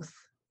both.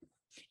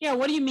 Yeah.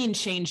 What do you mean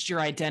changed your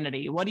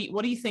identity? What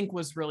do you think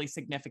was really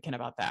significant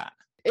about that?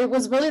 It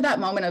was really that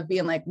moment of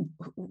being like,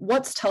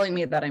 what's telling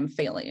me that I'm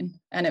failing?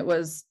 And it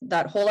was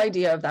that whole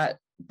idea of that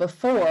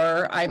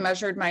before I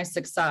measured my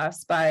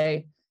success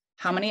by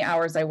how many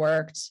hours I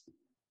worked,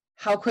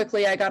 how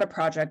quickly I got a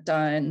project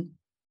done,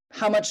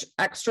 how much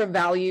extra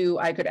value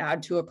I could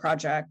add to a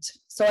project.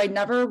 So I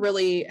never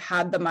really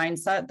had the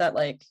mindset that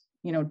like,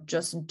 you know,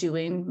 just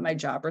doing my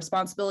job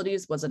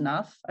responsibilities was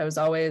enough. I was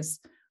always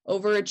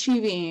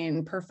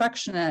overachieving,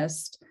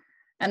 perfectionist.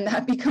 And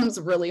that becomes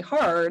really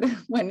hard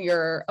when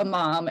you're a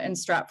mom and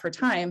strapped for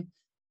time.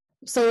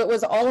 So it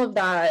was all of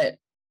that.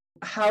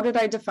 How did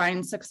I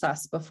define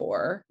success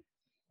before?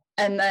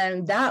 And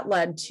then that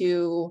led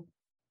to,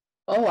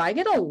 oh, I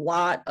get a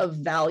lot of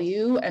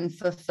value and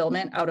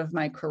fulfillment out of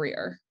my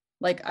career.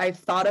 Like I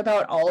thought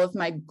about all of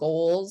my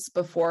goals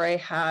before I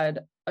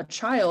had a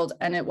child,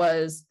 and it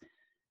was,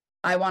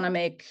 I want to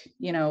make,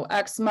 you know,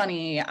 X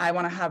money. I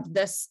want to have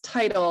this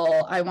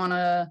title. I want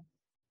to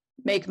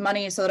make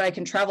money so that I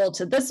can travel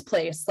to this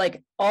place.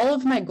 Like all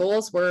of my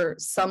goals were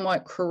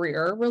somewhat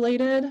career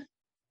related.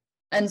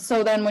 And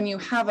so then when you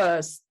have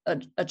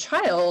a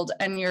child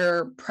and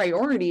your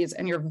priorities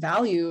and your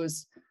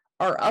values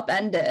are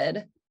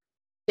upended,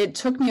 it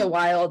took me a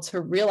while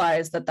to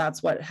realize that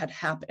that's what had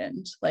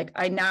happened. Like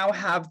I now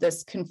have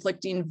this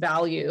conflicting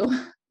value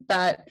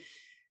that,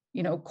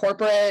 you know,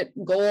 corporate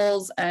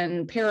goals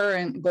and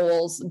parent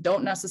goals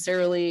don't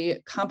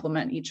necessarily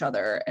complement each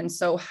other. And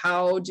so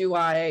how do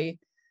I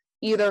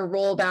either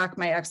roll back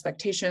my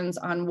expectations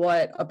on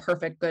what a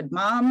perfect good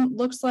mom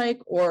looks like,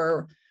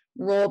 or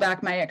roll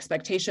back my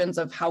expectations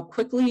of how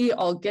quickly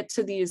I'll get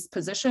to these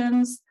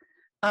positions?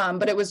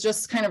 But it was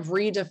just kind of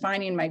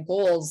redefining my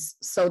goals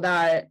so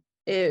that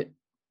it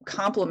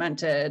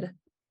complemented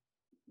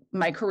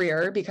my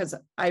career, because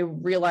I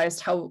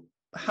realized how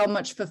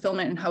much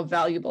fulfillment and how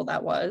valuable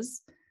that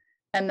was.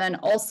 And then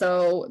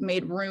also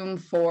made room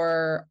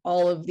for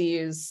all of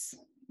these,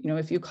 you know,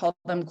 if you call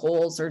them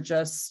goals or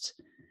just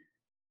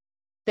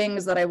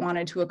things that I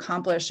wanted to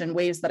accomplish and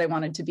ways that I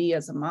wanted to be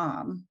as a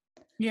mom.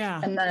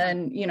 Yeah. And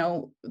then, you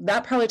know,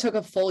 that probably took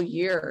a full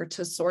year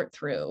to sort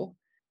through.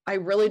 I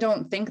really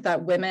don't think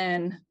that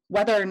women,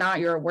 whether or not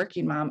you're a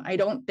working mom, I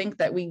don't think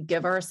that we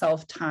give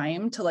ourselves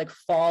time to like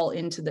fall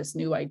into this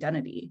new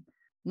identity.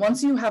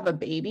 Once you have a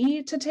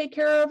baby to take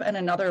care of and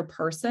another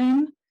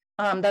person,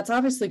 that's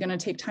obviously going to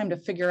take time to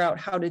figure out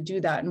how to do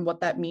that and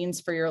what that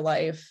means for your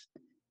life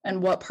and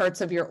what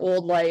parts of your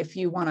old life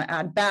you want to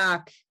add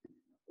back,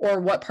 or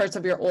what parts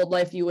of your old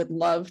life you would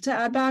love to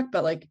add back,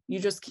 but like you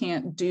just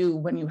can't do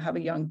when you have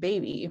a young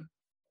baby.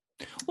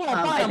 Well,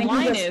 bottom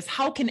line is,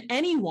 how can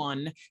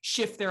anyone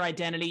shift their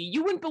identity?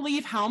 You wouldn't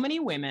believe how many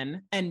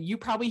women, and you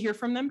probably hear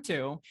from them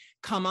too,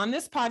 come on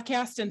this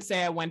podcast and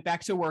say, I went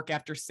back to work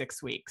after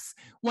 6 weeks.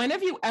 When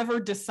have you ever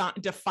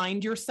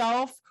defined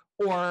yourself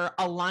or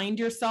aligned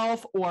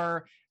yourself,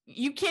 or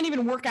you can't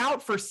even work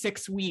out for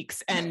 6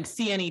 weeks and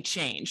see any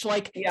change?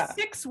 Like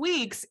 6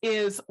 weeks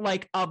is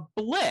like a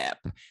blip.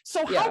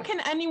 So how can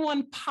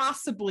anyone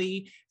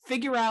possibly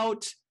figure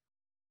out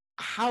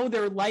how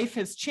their life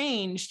has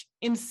changed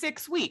in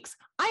 6 weeks?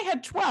 I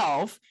had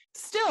 12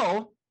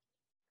 still,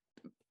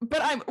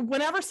 but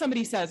whenever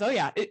somebody says, oh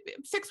yeah,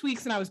 6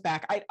 weeks and I was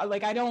back,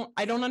 I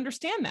don't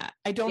understand that.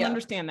 I don't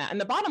understand that.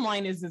 And the bottom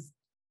line is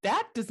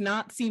that does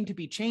not seem to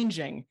be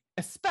changing,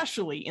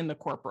 especially in the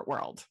corporate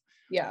world.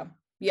 Yeah.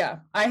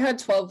 I had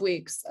 12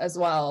 weeks as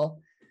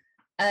well.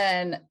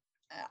 And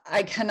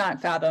I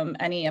cannot fathom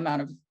any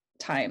amount of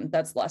time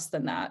that's less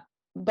than that.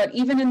 But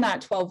even in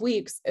that 12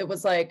 weeks, it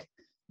was like,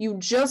 you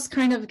just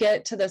kind of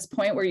get to this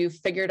point where you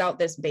figured out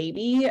this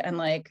baby and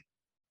like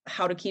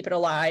how to keep it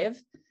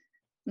alive.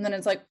 And then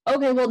it's like,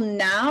 okay, well,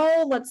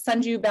 now let's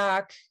send you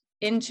back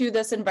into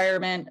this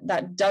environment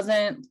that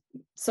doesn't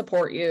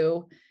support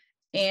you.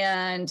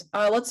 And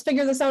let's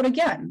figure this out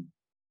again.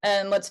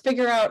 And let's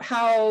figure out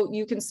how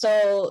you can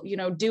still, you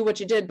know, do what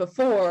you did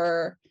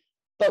before,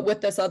 but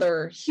with this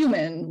other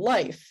human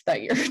life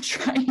that you're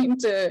trying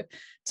to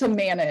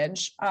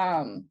manage.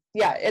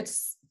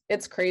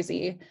 It's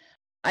crazy.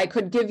 I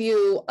could give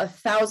you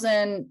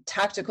 1,000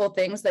 tactical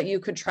things that you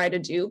could try to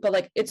do, but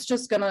like,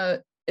 it's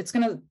gonna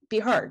be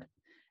hard.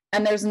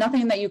 And there's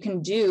nothing that you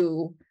can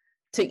do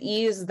to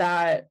ease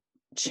that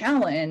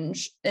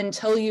challenge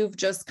until you've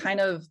just kind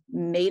of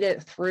made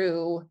it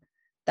through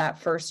that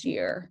first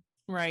year.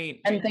 Right.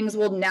 And things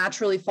will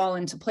naturally fall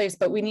into place,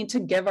 but we need to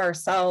give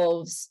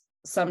ourselves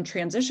some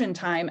transition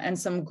time and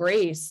some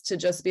grace to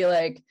just be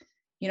like,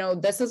 you know,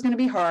 this is going to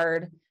be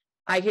hard.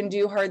 I can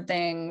do hard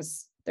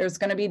things. There's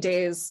going to be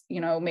days,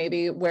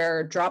 maybe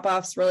where drop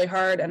off's really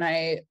hard and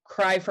I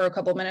cry for a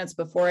couple minutes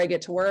before I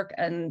get to work,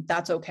 and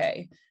that's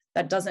okay.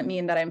 That doesn't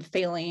mean that I'm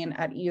failing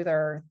at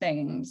either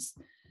things.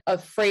 A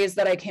phrase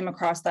that I came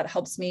across that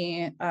helps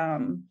me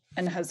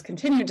and has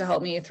continued to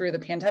help me through the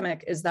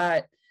pandemic is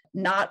that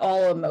not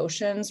all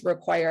emotions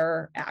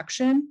require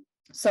action.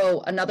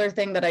 So another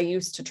thing that I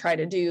used to try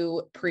to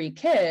do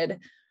pre-kid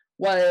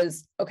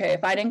was, okay,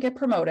 if I didn't get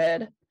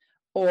promoted,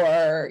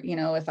 or,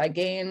 if I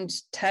gained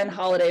 10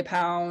 holiday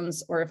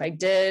pounds, or if I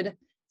did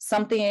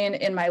something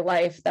in my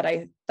life that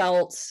I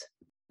felt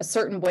a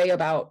certain way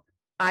about,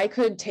 I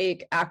could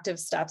take active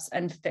steps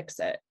and fix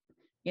it.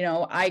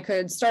 I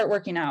could start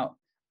working out.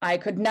 I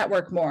could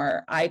network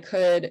more. I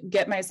could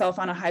get myself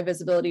on a high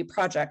visibility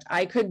project.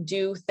 I could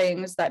do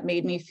things that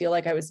made me feel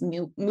like I was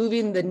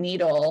moving the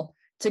needle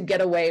to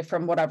get away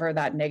from whatever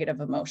that negative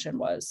emotion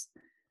was.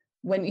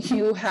 When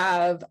you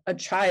have a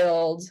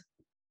child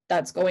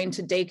that's going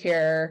to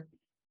daycare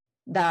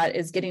that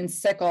is getting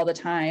sick all the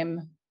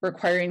time,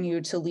 requiring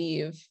you to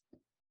leave,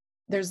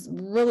 there's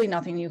really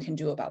nothing you can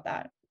do about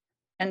that.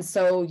 And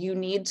so you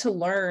need to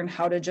learn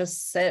how to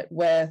just sit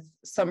with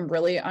some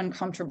really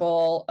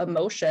uncomfortable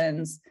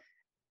emotions.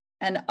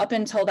 And up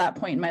until that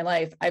point in my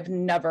life, I've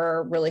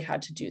never really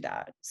had to do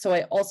that. So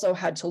I also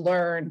had to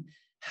learn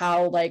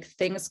how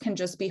things can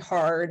just be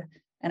hard,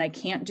 and I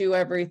can't do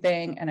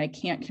everything, and I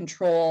can't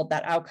control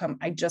that outcome.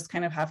 I just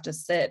kind of have to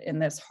sit in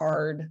this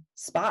hard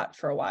spot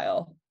for a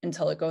while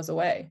until it goes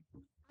away.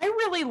 I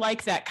really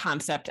like that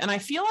concept. And I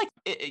feel like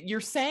you're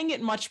saying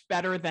it much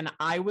better than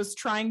I was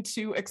trying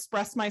to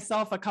express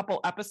myself a couple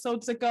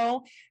episodes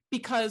ago,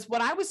 because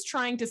what I was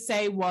trying to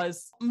say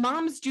was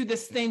moms do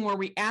this thing where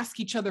we ask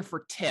each other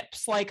for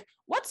tips. Like,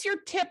 what's your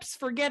tips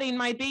for getting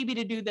my baby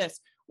to do this?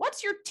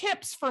 What's your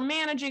tips for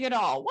managing it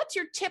all? What's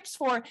your tips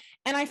for?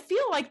 And I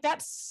feel like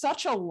that's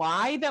such a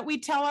lie that we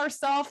tell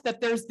ourselves,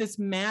 that there's this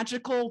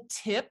magical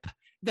tip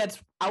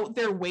that's out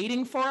there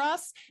waiting for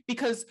us,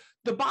 because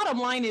the bottom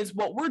line is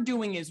what we're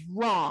doing is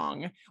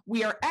wrong.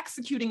 We are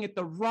executing it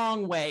the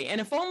wrong way.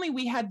 And if only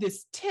we had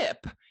this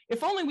tip,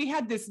 if only we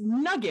had this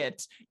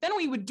nugget, then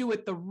we would do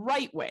it the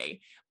right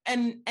way.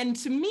 And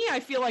to me, I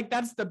feel like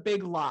that's the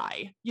big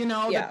lie,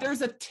 that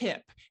there's a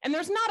tip, and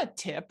there's not a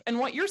tip. And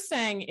what you're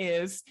saying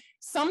is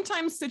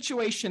sometimes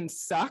situations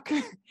suck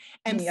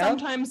and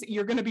sometimes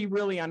you're going to be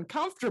really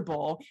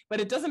uncomfortable,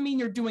 but it doesn't mean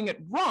you're doing it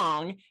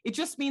wrong. It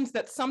just means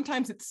that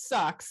sometimes it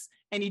sucks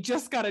and you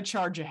just got to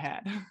charge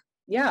ahead.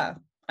 Yeah.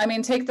 I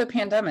mean, take the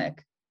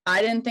pandemic.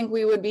 I didn't think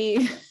we would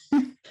be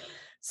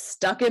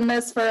stuck in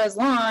this for as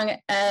long.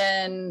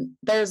 And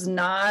there's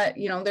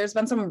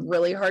been some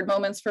really hard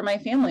moments for my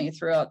family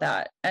throughout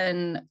that.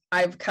 And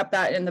I've kept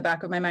that in the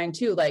back of my mind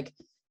too.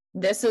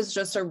 This is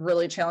just a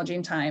really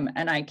challenging time,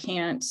 and I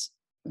can't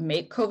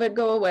make COVID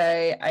go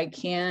away. I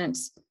can't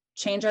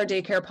change our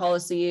daycare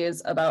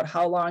policies about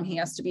how long he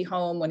has to be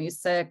home when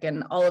he's sick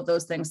and all of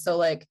those things.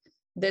 So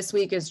this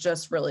week is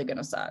just really going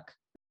to suck.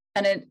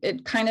 And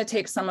it kind of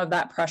takes some of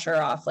that pressure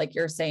off, like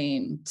you're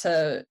saying,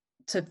 to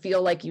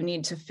feel like you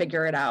need to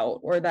figure it out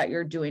or that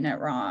you're doing it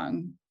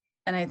wrong.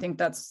 And I think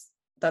that's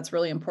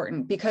really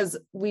important, because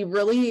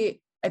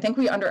I think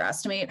we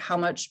underestimate how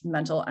much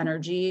mental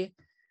energy,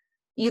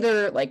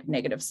 either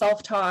negative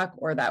self-talk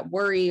or that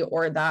worry,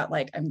 or that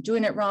I'm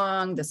doing it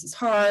wrong, this is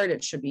hard,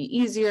 it should be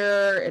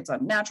easier, it's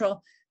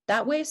unnatural,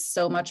 that wastes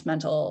so much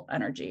mental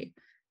energy.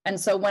 And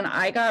so when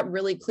I got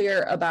really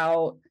clear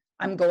about,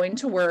 I'm going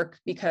to work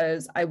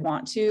because I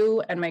want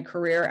to, and my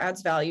career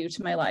adds value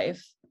to my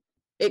life,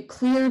 it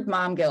cleared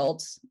mom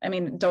guilt. I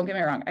mean, don't get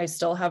me wrong, I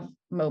still have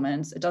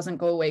moments, it doesn't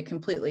go away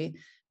completely,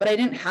 but I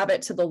didn't have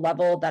it to the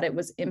level that it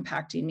was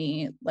impacting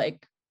me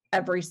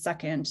every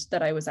second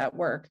that I was at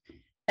work.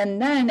 And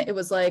then it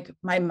was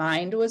my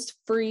mind was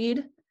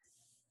freed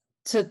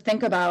to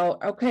think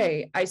about,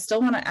 okay, I still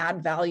want to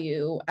add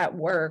value at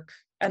work.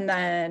 And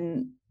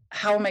then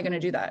how am I going to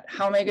do that?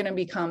 How am I going to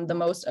become the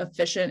most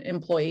efficient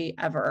employee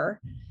ever?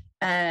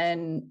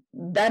 And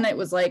then it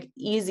was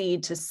easy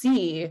to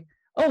see,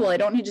 oh, well, I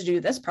don't need to do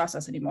this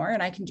process anymore,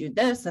 and I can do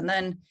this. And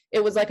then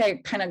it was I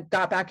kind of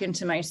got back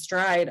into my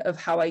stride of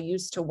how I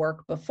used to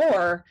work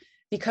before,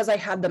 because I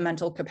had the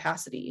mental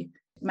capacity.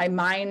 My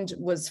mind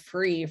was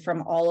free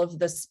from all of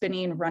the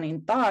spinning, running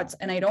thoughts.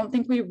 And I don't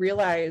think we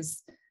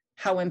realize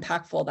how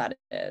impactful that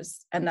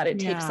is, and that it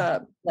takes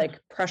up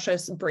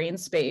precious brain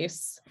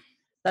space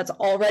that's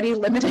already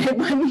limited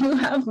when you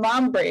have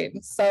mom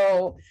brain.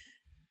 So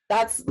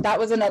that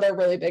was another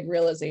really big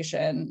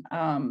realization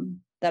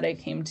that I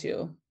came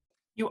to.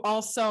 You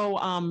also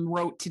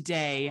wrote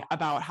today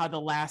about how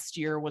the last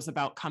year was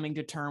about coming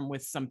to terms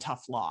with some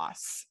tough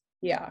loss.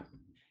 Yeah.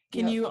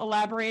 Can you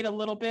elaborate a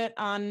little bit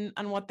on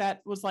what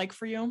that was like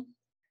for you?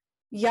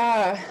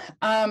 Yeah.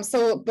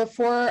 So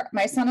before,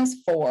 my son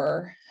is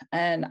 4,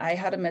 and I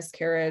had a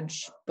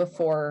miscarriage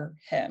before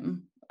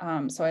him.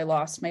 So I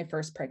lost my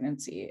first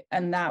pregnancy,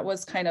 and that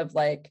was kind of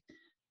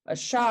a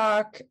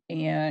shock,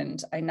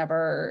 and I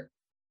never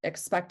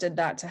expected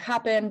that to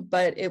happen,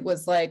 but it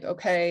was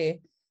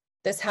okay,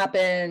 this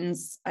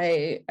happens.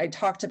 I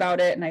talked about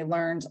it and I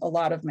learned a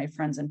lot of my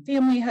friends and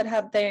family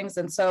had things.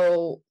 And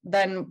so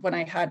then when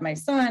I had my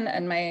son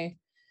and my,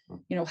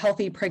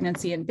 healthy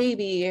pregnancy and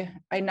baby,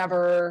 I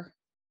never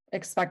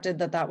expected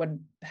that would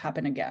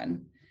happen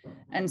again.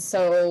 And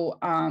so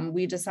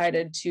we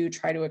decided to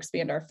try to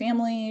expand our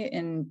family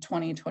in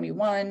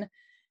 2021.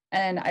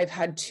 And I've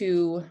had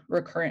 2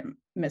 recurrent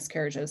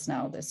miscarriages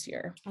now this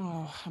year.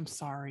 Oh, I'm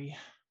sorry.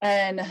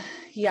 And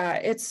yeah,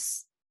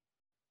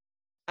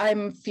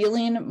 I'm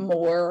feeling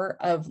more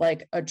of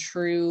like a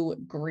true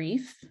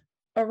grief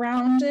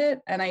around it.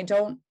 And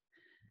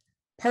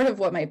part of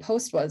what my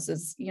post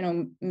is,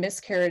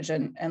 miscarriage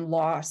and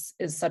loss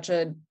is such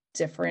a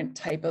different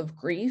type of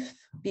grief,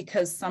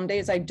 because some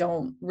days I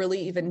don't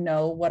really even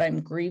know what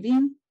I'm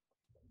grieving.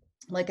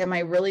 Like, am I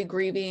really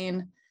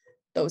grieving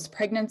those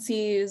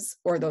pregnancies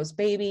or those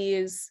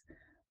babies?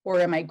 Or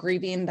am I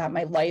grieving that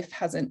my life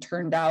hasn't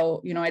turned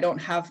out? I don't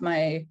have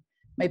my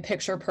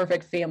picture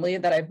perfect family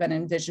that I've been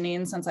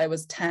envisioning since I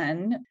was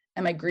 10.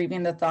 Am I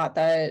grieving the thought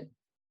that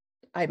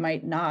I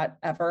might not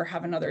ever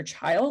have another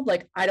child?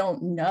 Like, I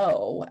don't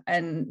know.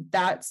 And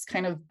that's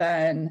kind of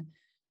been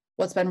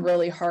what's been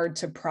really hard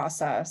to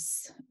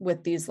process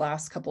with these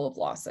last couple of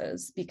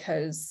losses,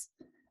 because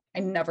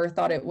I never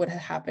thought it would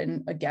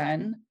happen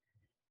again.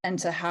 And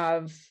to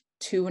have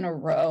 2 in a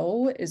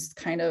row is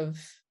kind of,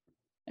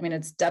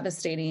 it's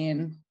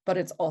devastating, but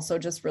it's also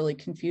just really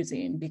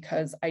confusing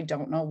because I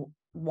don't know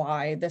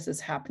why this is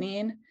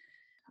happening.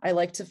 I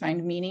like to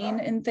find meaning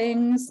in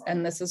things,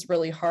 and this is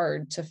really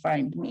hard to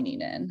find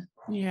meaning in.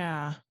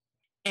 Yeah.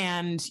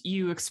 And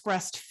you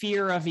expressed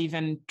fear of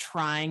even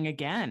trying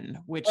again,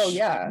 which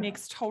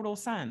makes total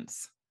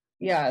sense.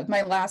 Yeah.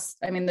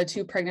 The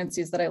 2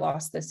 pregnancies that I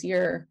lost this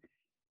year,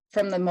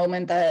 from the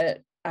moment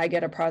that I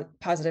get a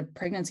positive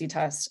pregnancy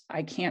test,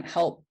 I can't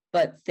help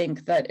but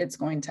think that it's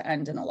going to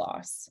end in a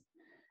loss.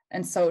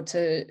 And so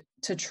to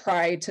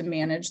try to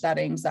manage that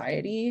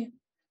anxiety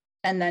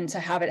and then to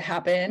have it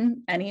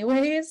happen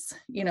anyways,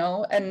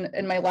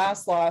 and my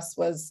last loss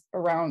was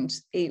around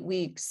 8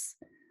 weeks.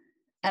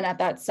 And at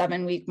that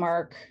 7-week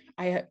mark,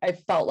 I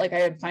felt like I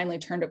had finally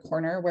turned a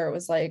corner where it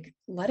was like,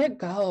 let it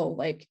go.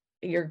 Like,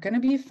 you're going to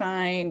be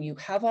fine. You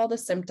have all the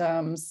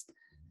symptoms,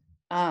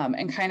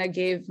 and kind of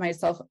gave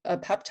myself a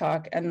pep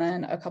talk. And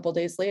then a couple of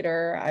days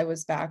later, I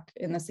was back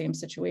in the same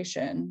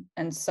situation.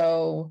 And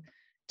so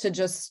to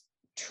just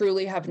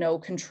truly have no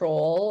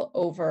control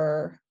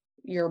over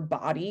your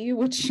body,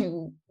 which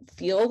you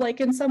feel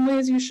like in some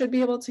ways you should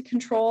be able to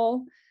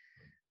control,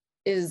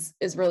 is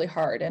really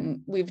hard.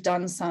 And we've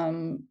done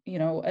some,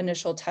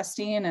 initial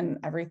testing and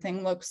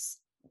everything looks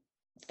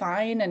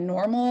fine and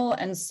normal.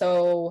 And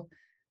so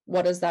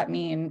what does that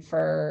mean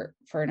for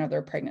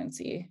another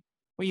pregnancy?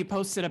 Well, you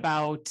posted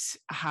about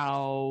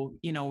how,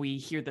 we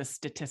hear the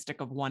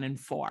statistic of 1 in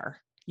 4,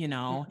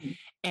 mm-hmm.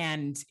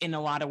 And in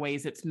a lot of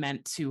ways it's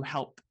meant to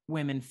help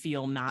women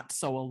feel not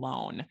so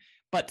alone,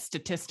 but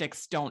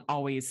statistics don't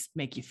always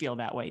make you feel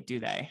that way, do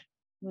they?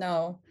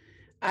 No,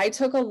 I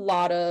took a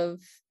lot of,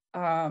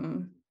 I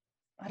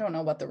don't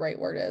know what the right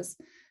word is.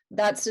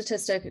 That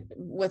statistic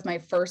with my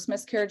first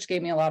miscarriage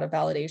gave me a lot of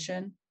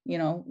validation.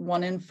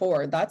 1 in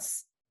 4,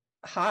 that's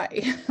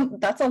high.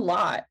 That's a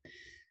lot.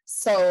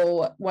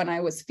 So when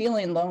I was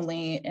feeling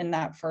lonely in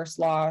that first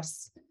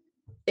loss,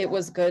 it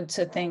was good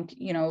to think,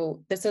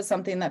 this is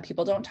something that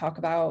people don't talk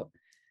about.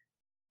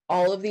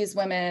 All of these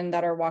women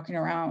that are walking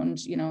around,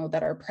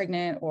 that are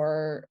pregnant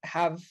or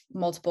have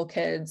multiple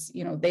kids,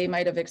 they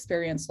might have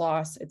experienced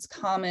loss. It's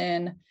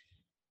common.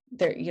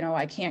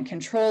 I can't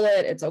control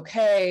it. It's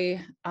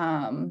okay.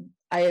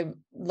 I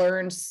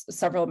learned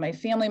several of my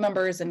family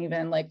members and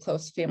even like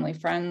close family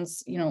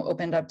friends,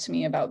 opened up to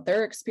me about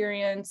their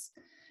experience.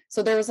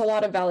 So there was a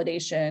lot of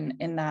validation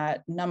in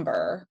that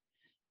number.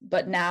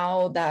 But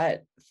now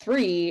that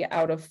 3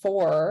 out of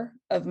 4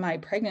 of my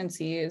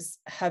pregnancies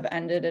have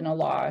ended in a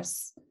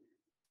loss,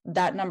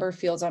 that number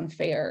feels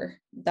unfair.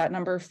 That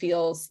number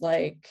feels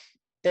like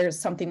there's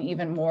something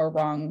even more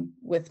wrong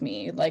with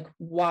me. Like,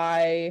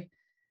 why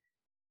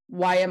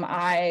am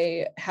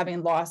I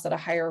having loss at a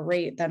higher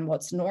rate than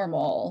what's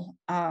normal?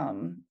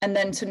 And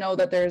then to know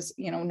that there's,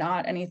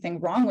 not anything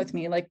wrong with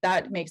me, like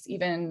that makes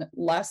even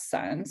less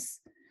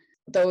sense.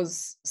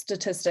 Those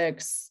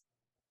statistics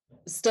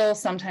still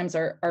sometimes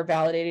are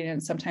validating,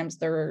 and sometimes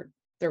they're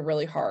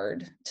really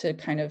hard to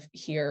kind of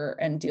hear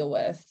and deal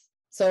with.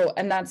 So,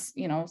 and that's,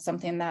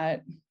 something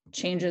that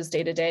changes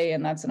day to day.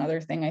 And that's another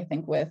thing I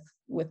think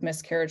with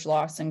miscarriage,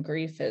 loss, and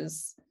grief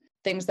is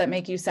things that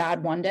make you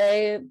sad one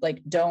day,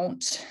 like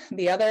don't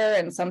the other.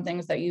 And some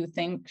things that you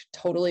think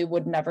totally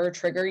would never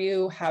trigger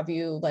you, have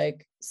you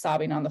like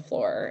sobbing on the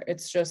floor.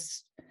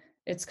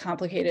 It's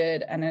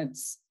complicated and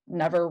it's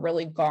never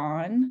really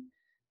gone.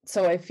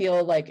 So I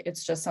feel like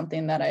it's just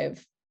something that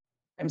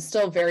I'm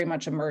still very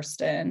much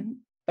immersed in,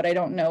 but I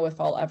don't know if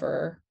I'll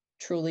ever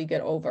truly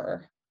get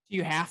over. Do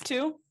you have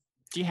to?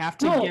 Do you have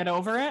to get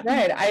over it?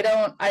 Right. I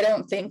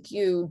don't think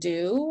you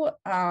do.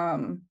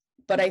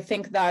 But I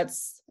think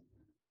that's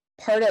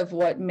part of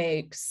what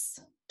makes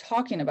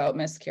talking about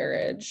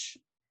miscarriage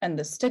and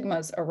the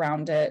stigmas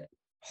around it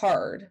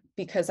hard,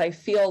 because I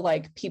feel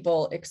like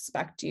people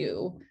expect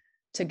you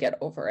to get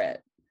over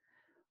it,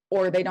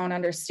 or they don't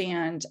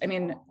understand. I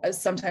mean,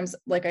 sometimes,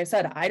 like I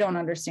said, I don't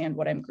understand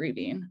what I'm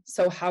grieving.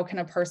 So how can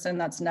a person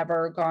that's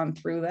never gone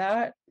through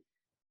that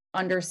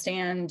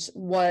understand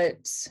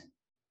what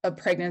a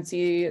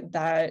pregnancy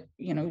that,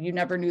 you know, you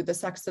never knew the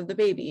sex of the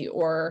baby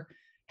or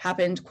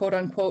happened quote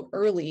unquote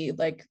early?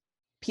 Like,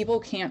 people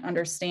can't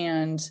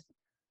understand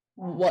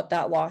what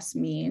that loss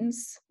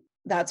means.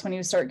 That's when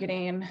you start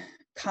getting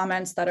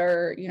comments that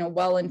are, you know,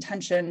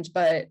 well-intentioned,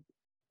 but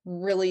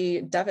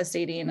really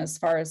devastating, as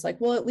far as like,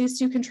 well, at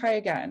least you can try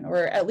again,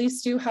 or at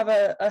least you have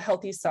a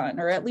healthy son,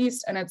 or at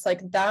least, and it's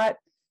like that,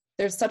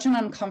 there's such an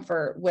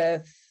uncomfort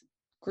with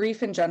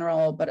grief in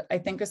general, but I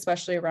think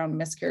especially around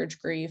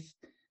miscarriage grief,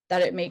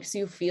 that it makes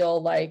you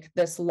feel like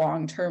this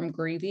long-term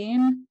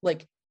grieving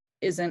like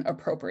isn't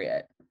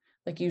appropriate.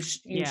 Like you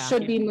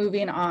should be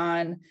moving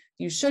on.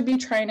 You should be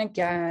trying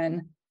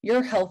again.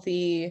 You're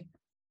healthy.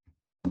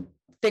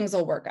 Things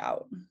will work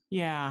out.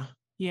 Yeah.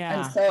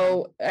 And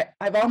so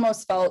I've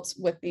almost felt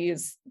with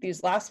these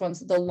last ones,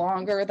 the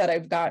longer that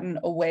I've gotten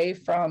away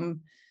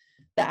from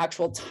the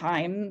actual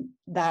time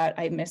that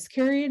I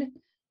miscarried,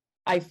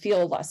 I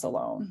feel less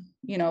alone.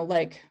 You know,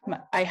 like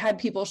I had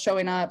people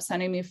showing up,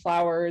 sending me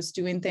flowers,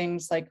 doing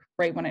things like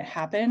right when it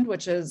happened,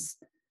 which is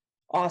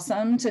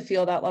awesome to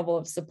feel that level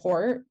of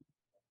support.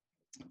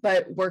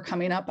 But we're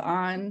coming up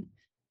on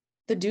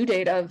the due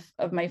date of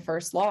my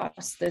first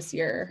loss this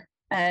year,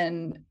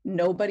 and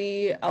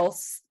nobody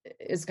else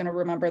is going to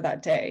remember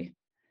that day.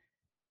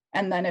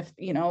 And then if,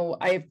 you know,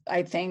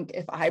 I think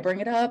if I bring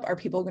it up, are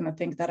people going to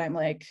think that I'm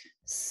like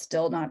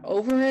still not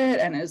over it?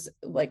 And is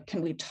like,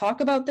 can we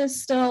talk about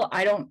this still?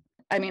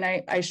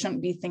 I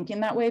shouldn't be thinking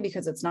that way,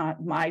 because it's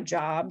not my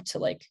job to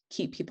like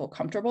keep people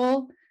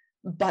comfortable,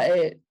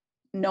 but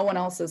no one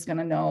else is going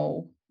to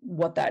know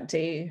what that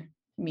day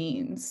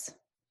means.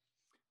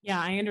 Yeah,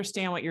 I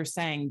understand what you're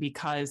saying,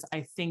 because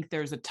I think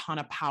there's a ton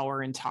of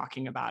power in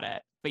talking about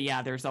it. But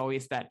yeah, there's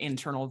always that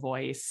internal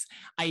voice.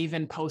 I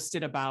even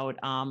posted about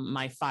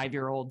my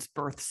 5-year-old's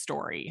birth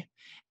story.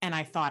 And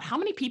I thought, how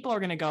many people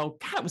are going to go,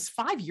 God, it was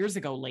 5 years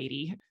ago,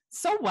 lady.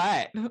 So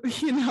what?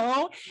 You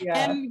know?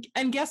 Yeah.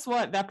 And guess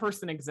what? That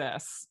person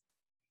exists.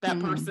 That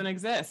person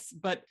exists,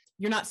 but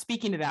you're not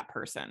speaking to that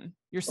person.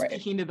 You're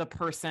speaking to the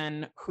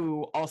person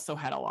who also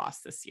had a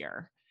loss this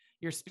year.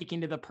 You're speaking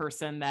to the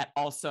person that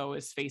also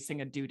is facing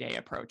a due day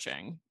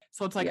approaching.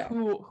 So it's like,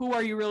 who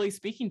are you really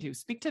speaking to?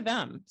 Speak to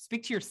them,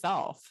 speak to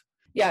yourself.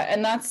 Yeah.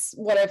 And that's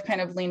what I've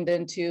kind of leaned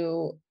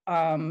into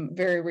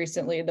very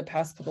recently, the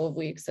past couple of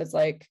weeks. It's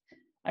like,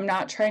 I'm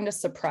not trying to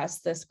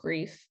suppress this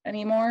grief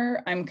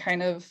anymore. I'm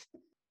kind of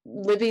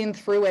living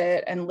through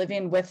it and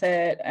living with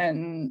it.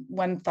 And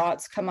when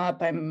thoughts come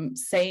up, I'm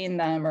saying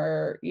them,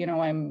 or, you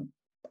know, I'm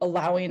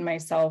allowing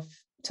myself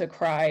to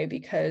cry,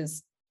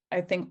 because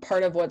I think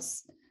part of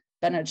what's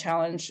been a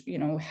challenge, you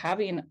know,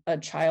 having a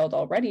child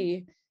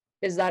already,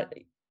 is that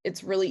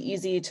it's really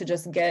easy to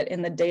just get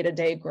in the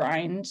day-to-day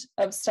grind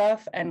of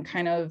stuff and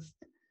kind of,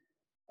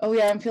 oh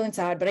yeah, I'm feeling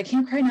sad, but I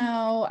can't cry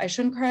now. I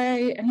shouldn't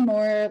cry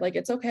anymore. Like,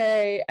 it's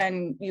okay.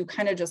 And you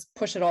kind of just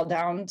push it all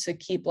down to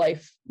keep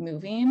life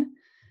moving.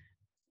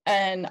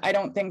 And I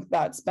don't think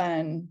that's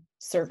been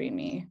serving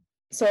me.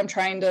 So I'm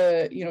trying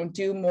to, you know,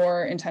 do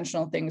more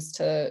intentional things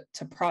to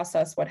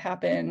process what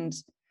happened,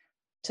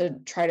 to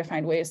try to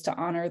find ways to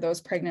honor those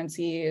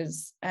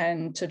pregnancies,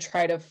 and to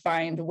try to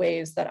find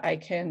ways that I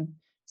can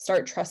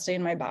start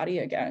trusting my body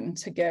again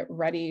to get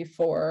ready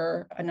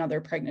for another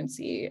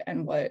pregnancy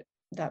and what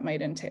that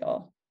might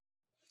entail.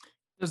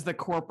 Does the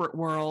corporate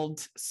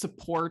world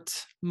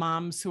support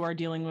moms who are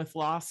dealing with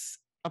loss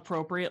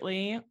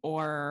appropriately,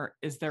 or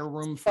is there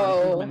room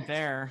for improvement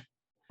there?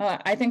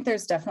 I think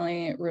there's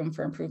definitely room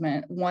for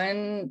improvement.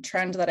 One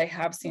trend that I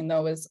have seen,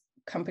 though, is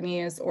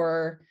companies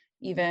or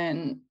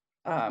even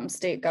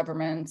state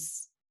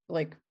governments,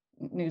 like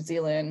New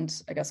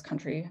Zealand, I guess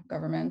country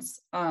governments,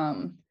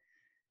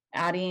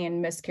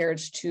 adding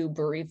miscarriage to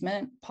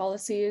bereavement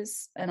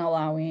policies and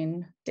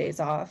allowing days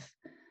off.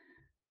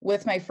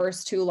 With my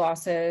first 2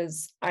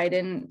 losses, I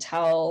didn't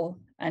tell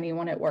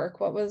anyone at work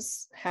what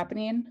was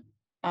happening.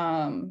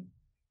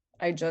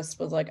 I just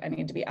was like, I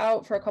need to be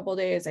out for a couple of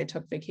days. I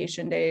took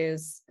vacation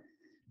days.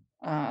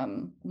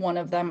 One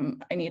of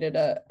them, I needed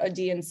a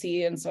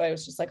D&C. And so I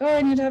was just like, oh,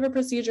 I need to have a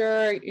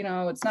procedure. You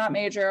know, it's not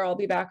major. I'll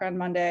be back on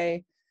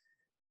Monday.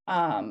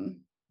 And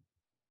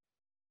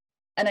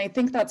I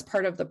think that's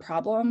part of the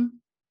problem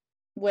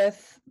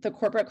with the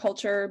corporate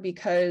culture,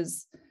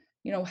 because,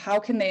 you know, how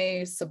can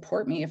they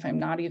support me if I'm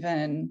not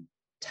even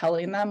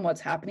telling them what's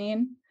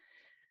happening?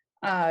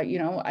 You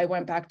know, I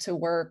went back to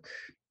work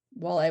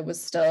while I was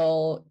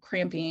still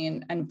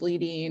cramping and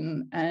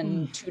bleeding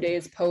and 2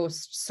 days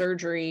post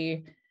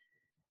surgery.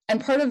 And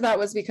part of that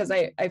was because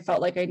I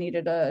felt like I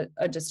needed a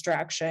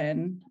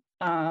distraction.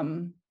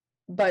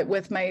 But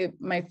with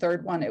my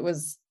third one, it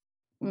was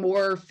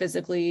more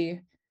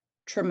physically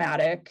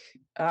traumatic.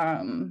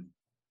 And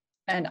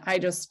I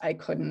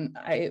couldn't,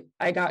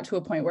 I got to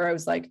a point where I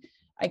was like,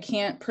 I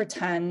can't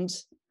pretend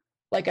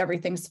like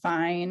everything's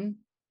fine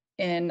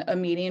in a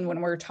meeting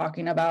when we're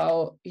talking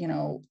about,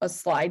 a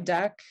slide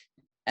deck.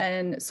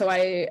 And so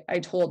I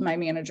told my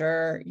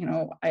manager,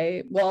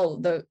 I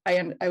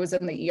was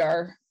in the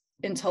ER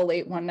until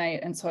late one night.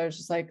 And so I was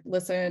just like,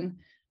 listen,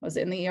 I was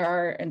in the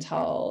ER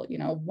until,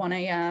 1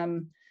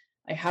 a.m.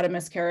 I had a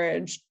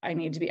miscarriage. I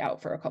need to be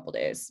out for a couple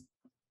days.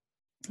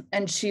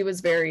 And she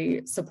was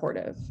very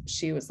supportive.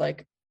 She was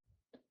like,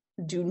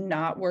 do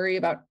not worry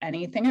about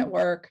anything at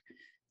work.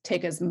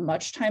 Take as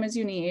much time as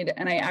you need.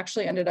 And I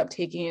actually ended up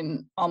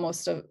taking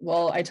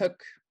I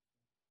took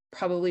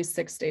probably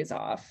 6 days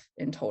off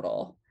in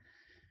total.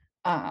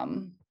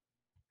 And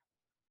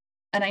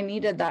I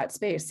needed that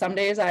space. Some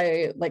days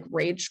I like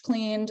rage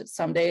cleaned.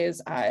 Some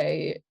days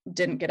I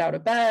didn't get out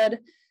of bed,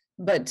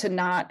 but to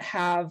not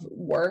have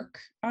work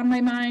on my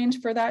mind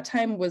for that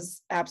time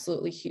was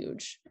absolutely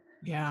huge.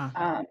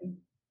 Yeah.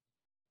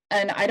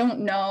 And I don't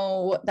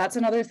know, that's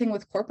another thing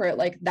with corporate,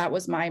 like that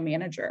was my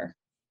manager.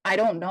 I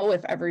don't know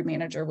if every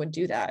manager would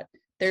do that.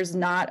 There's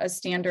not a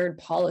standard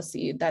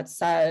policy that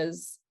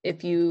says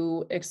if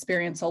you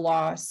experience a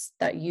loss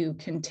that you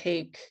can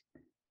take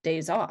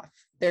days off.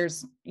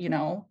 There's,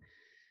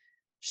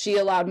 she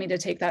allowed me to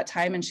take that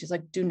time and she's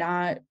like, do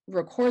not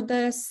record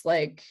this.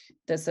 Like,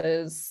 this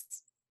is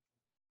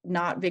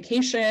not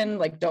vacation.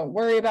 Like, don't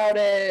worry about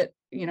it.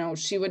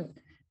 She would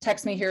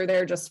text me here or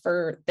there just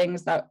for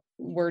things that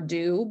were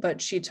due, but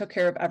she took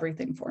care of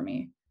everything for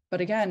me. But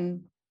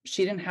again,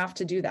 she didn't have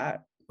to do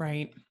that.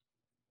 Right.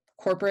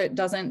 Corporate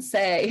doesn't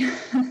say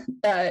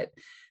that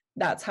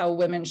that's how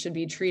women should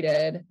be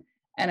treated.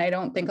 And I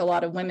don't think a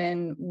lot of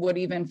women would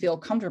even feel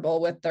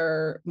comfortable with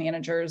their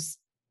managers.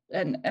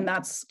 And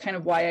that's kind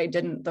of why I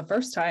didn't the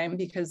first time,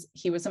 because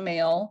he was a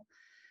male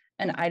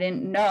and I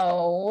didn't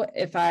know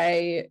if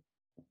I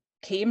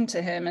came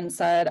to him and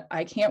said,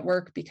 I can't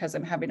work because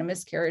I'm having a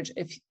miscarriage.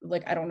 If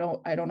like, I don't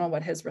know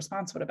what his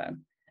response would have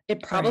been.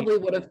 It probably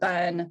would have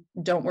been,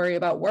 don't worry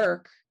about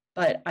work,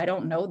 but I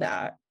don't know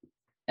that.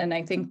 And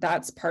I think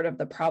that's part of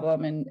the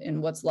problem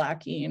in what's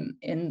lacking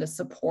in the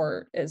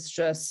support is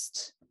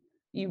just,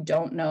 you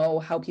don't know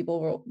how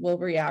people will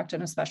react.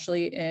 And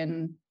especially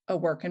in a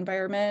work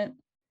environment,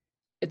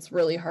 it's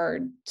really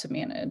hard to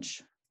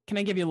manage. Can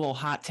I give you a little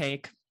hot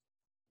take?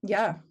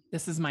 Yeah.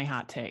 This is my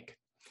hot take.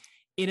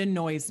 It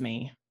annoys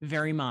me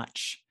very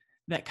much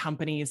that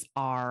companies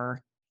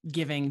are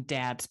giving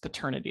dads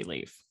paternity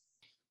leave.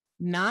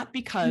 Not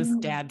because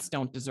dads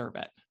don't deserve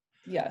it.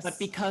 Yes. But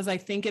because I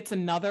think it's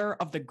another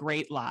of the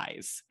great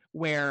lies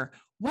where,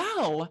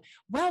 wow,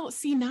 well,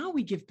 see, now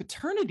we give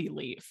paternity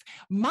leave.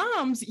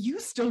 Moms, you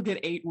still get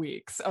 8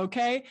 weeks,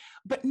 okay?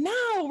 But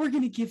now we're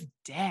going to give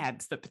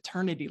dads the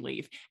paternity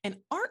leave. And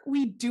aren't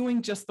we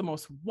doing just the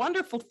most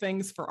wonderful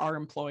things for our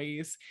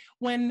employees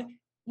when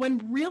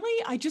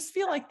really, I just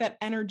feel like that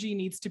energy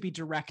needs to be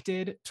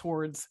directed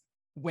towards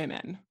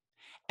women.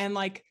 And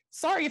like,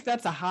 sorry if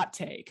that's a hot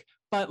take,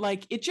 but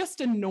like, it just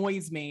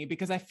annoys me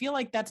because I feel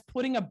like that's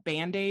putting a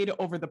Band-Aid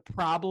over the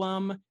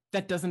problem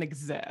that doesn't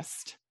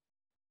exist.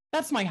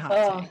 That's my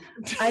hot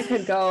take.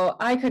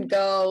 I could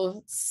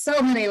go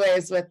so many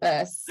ways with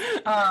this.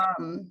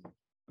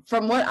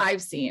 From what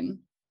I've seen,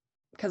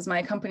 because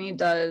my company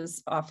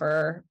does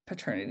offer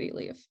paternity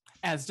leave.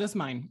 As does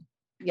mine.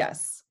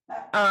 Yes.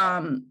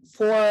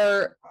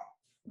 For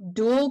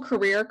dual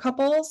career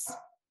couples,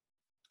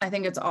 I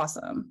think it's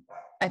awesome.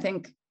 I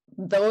think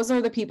those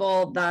are the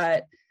people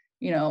that,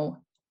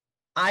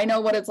 I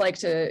know what it's like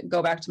to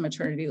go back to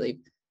maternity leave.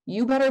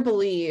 You better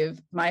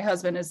believe my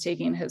husband is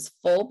taking his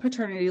full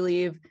paternity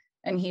leave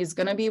and he's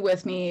going to be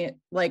with me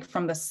like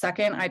from the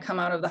second I come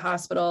out of the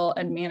hospital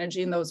and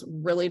managing those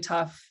really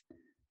tough,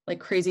 like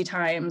crazy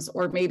times,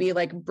 or maybe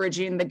like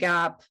bridging the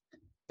gap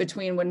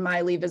between when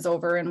my leave is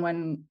over and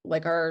when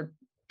like our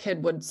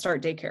kid would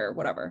start daycare,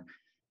 whatever.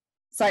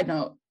 Side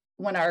note,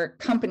 when our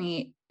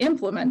company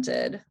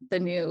implemented the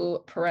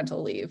new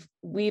parental leave,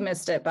 we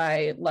missed it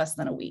by less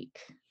than a week.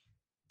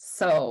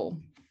 So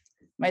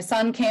my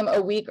son came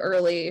a week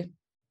early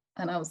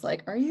and I was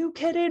like, are you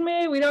kidding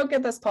me? We don't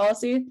get this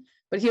policy.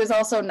 But he was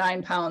also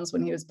 9 pounds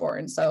when he was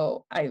born.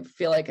 So I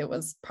feel like it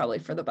was probably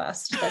for the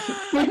best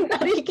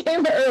that he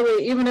came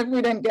early, even if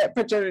we didn't get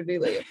paternity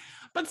leave.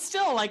 But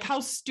still, like, how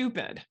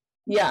stupid.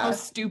 Yeah. How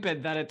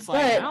stupid that it's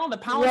like, well, the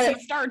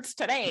policy starts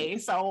today.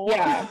 So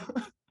yeah.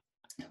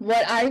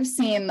 What I've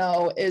seen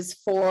though is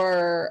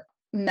for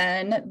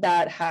men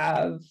that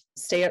have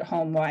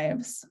stay-at-home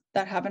wives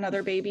that have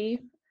another baby,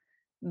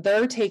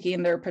 they're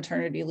taking their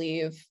paternity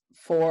leave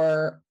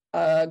for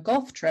a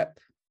golf trip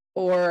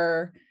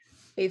or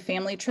a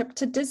family trip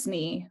to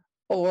Disney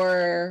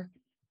or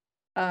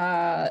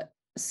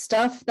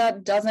stuff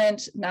that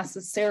doesn't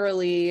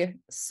necessarily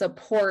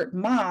support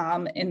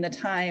mom in the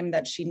time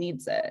that she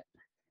needs it.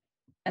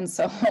 And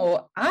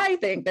so I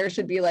think there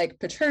should be like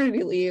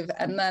paternity leave,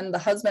 and then the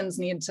husbands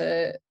need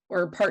to,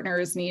 or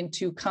partners need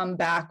to come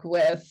back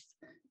with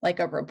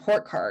like a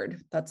report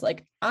card that's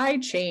like, I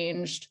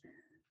changed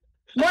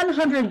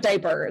 100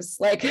 diapers.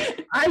 Like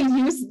I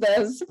used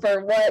this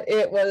for what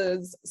it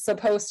was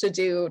supposed to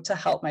do to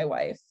help my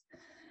wife.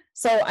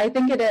 So I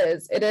think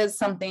it is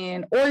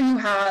something, or you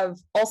have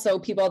also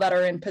people that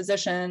are in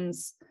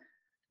positions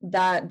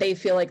that they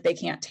feel like they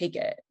can't take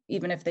it,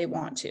 even if they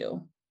want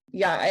to.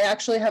 Yeah, I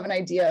actually have an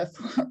idea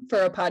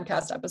for a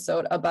podcast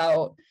episode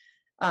about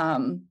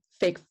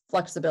fake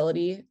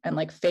flexibility and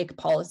like fake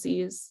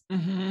policies.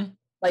 Mm-hmm.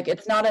 Like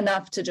it's not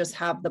enough to just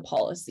have the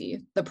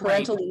policy. The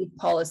parental leave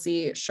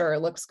policy, sure,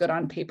 looks good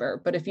on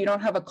paper, but if you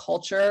don't have a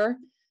culture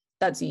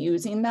that's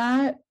using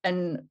that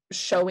and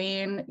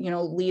showing,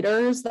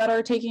 leaders that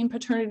are taking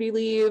paternity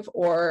leave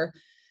or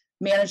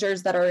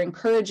managers that are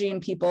encouraging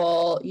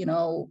people,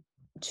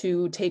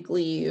 to take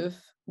leave,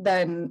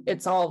 then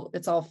it's all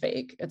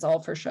fake. It's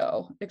all for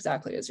show,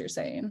 exactly as you're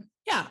saying.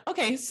 Yeah.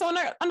 Okay. So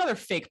another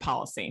fake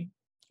policy.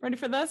 Ready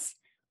for this?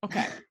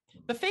 Okay.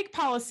 The fake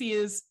policy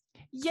is,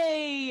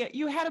 yay,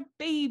 you had a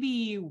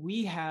baby.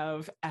 We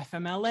have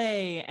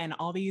FMLA and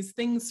all these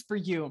things for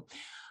you.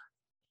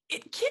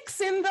 It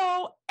kicks in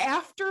though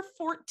after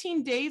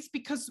 14 days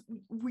because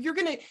you're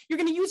gonna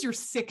use your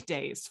sick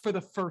days for the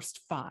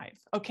first 5,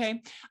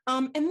 okay?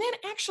 And then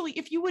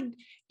actually,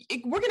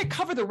 we're gonna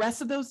cover the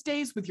rest of those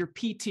days with your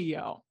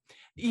PTO.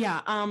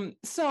 Yeah.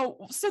 So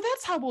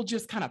that's how we'll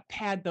just kind of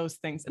pad those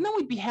things, and then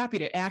we'd be happy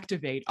to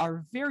activate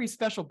our very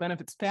special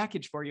benefits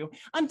package for you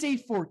on day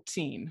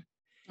 14.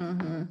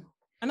 Mm-hmm.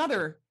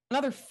 Another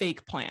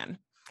fake plan,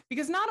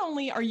 because not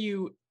only are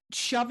you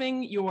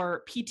shoving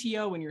your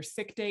PTO and your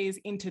sick days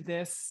into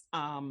this,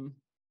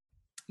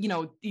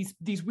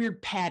 these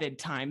weird padded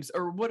times,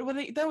 or what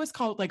they always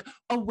call it, like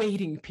a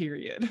waiting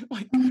period.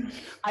 Like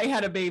I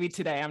had a baby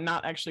today. I'm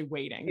not actually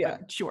waiting,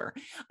 but sure.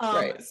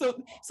 Right.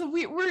 So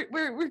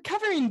we're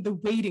covering the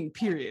waiting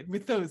period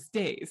with those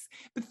days.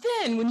 But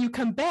then when you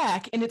come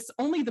back and it's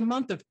only the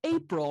month of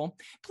April,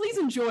 please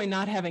enjoy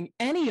not having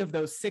any of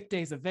those sick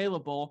days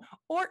available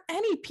or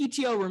any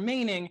PTO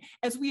remaining,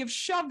 as we have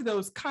shoved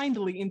those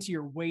kindly into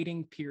your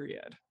waiting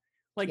period.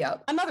 Like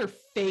another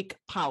fake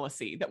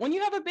policy that when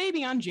you have a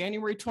baby on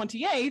January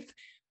 28th,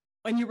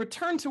 when you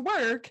return to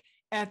work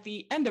at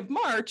the end of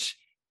March,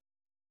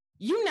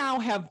 you now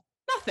have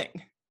nothing.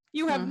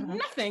 You have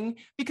nothing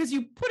because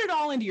you put it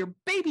all into your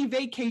baby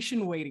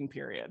vacation waiting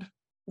period.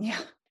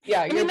 Yeah.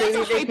 Yeah. I mean, that's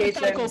a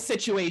hypothetical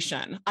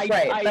situation.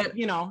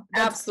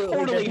 Absolutely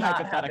totally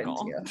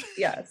hypothetical.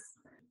 Yes.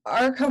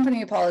 Our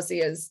company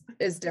policy is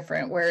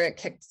different, where it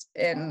kicked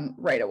in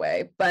right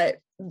away, but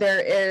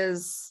there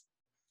is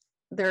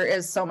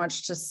so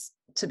much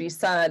to be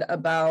said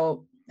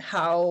about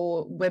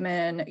how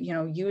women,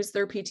 use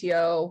their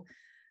PTO,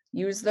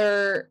 use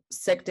their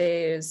sick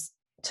days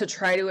to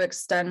try to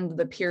extend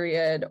the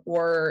period,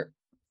 or,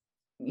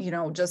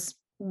 just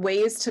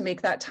ways to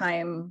make that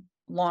time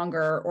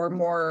longer or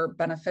more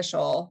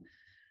beneficial.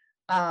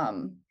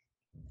 And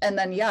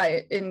then,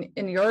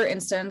 in your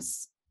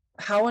instance,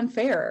 how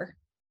unfair,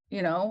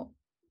 and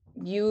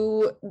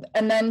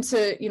then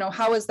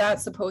how is that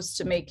supposed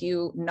to make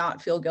you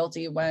not feel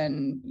guilty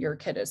when your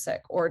kid is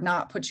sick, or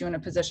not put you in a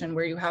position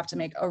where you have to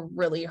make a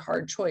really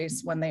hard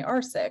choice when they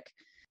are sick?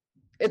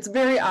 It's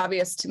very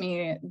obvious to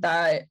me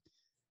that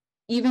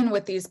even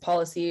with these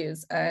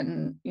policies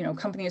and,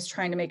 companies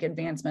trying to make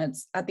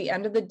advancements, at the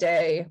end of the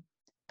day,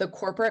 the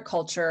corporate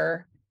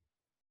culture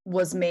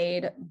was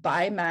made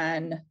by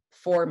men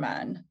for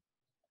men.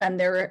 And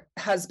there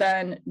has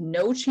been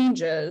no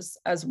changes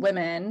as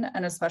women,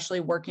 and especially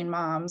working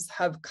moms,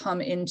 have come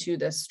into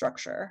this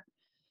structure.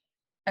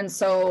 And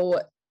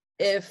so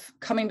if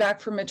coming back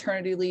from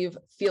maternity leave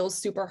feels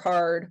super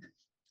hard,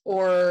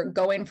 or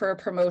going for a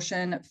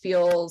promotion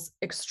feels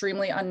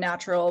extremely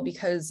unnatural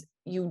because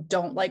you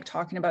don't like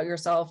talking about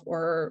yourself,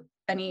 or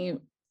any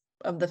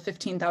of the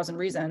 15,000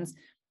 reasons,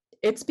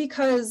 it's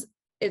because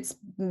it's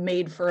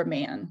made for a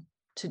man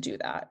to do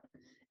that.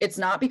 It's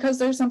not because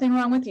there's something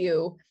wrong with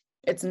you.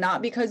 It's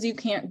not because you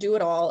can't do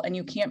it all and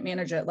you can't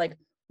manage it. Like,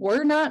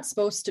 we're not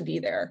supposed to be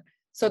there.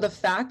 So the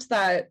fact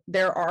that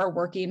there are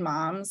working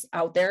moms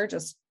out there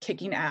just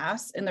kicking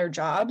ass in their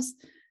jobs,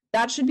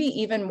 that should be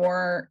even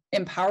more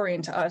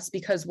empowering to us,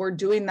 because we're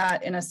doing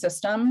that in a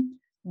system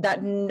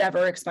that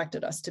never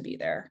expected us to be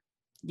there.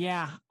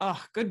 Yeah.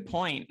 Oh, good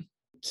point.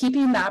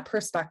 Keeping that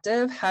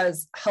perspective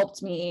has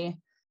helped me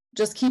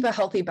just keep a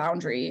healthy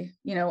boundary,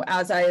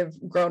 as I've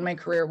grown my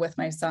career with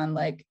my son.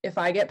 Like, if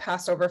I get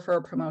passed over for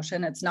a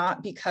promotion, it's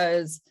not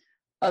because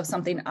of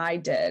something I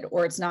did,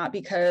 or it's not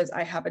because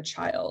I have a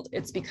child.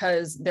 It's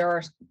because there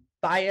are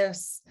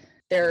bias,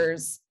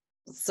 there's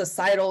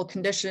societal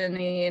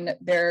conditioning,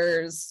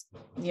 there's,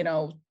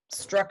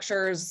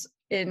 structures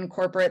in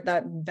corporate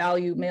that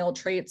value male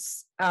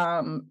traits.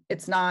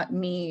 It's not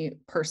me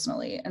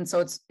personally. And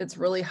so it's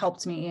really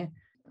helped me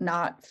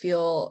not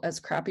feel as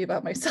crappy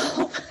about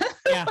myself.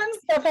 Yeah. When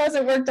stuff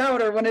hasn't worked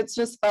out, or when it's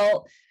just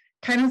felt,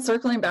 kind of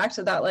circling back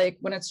to that, like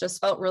when it's just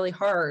felt really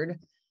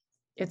hard,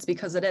 it's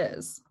because it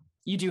is.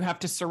 You do have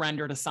to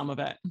surrender to some of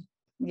it.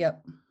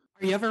 Yep.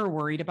 Are you ever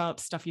worried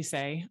about stuff you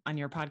say on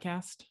your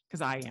podcast?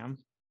 Because I am.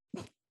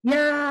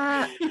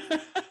 Yeah.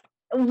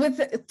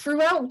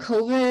 throughout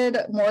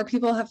COVID, more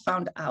people have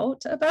found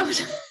out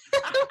about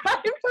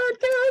my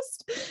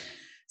podcast.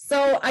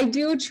 So I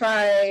do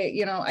try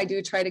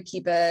to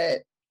keep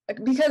it,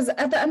 because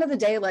at the end of the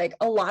day, like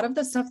a lot of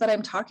the stuff that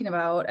I'm talking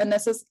about, and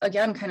this is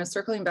again kind of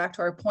circling back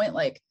to our point,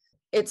 like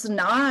it's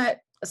not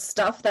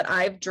stuff that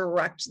I've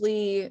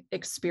directly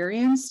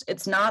experienced.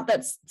 It's not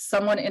that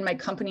someone in my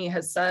company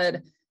has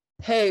said,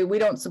 hey, we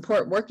don't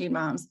support working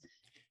moms.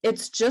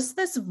 It's just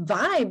this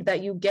vibe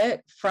that you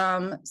get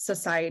from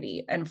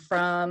society and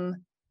from,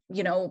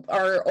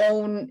 our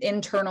own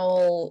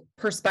internal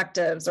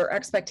perspectives or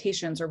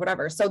expectations or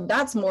whatever. So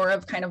that's more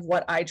of kind of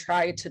what I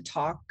try to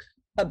talk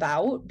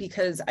about,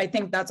 because I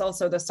think that's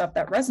also the stuff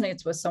that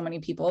resonates with so many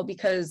people,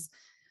 because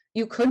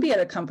you could be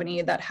at a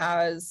company that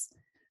has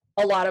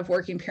a lot of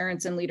working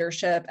parents in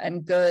leadership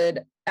and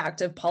good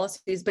active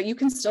policies, but you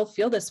can still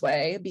feel this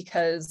way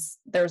because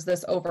there's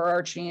this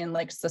overarching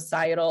like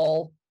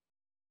societal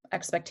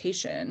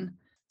expectation.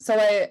 So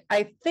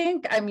I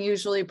think I'm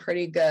usually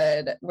pretty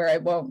good where I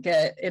won't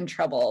get in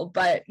trouble,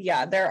 but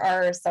yeah, there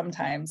are some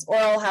times, or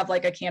I'll have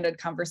like a candid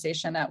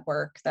conversation at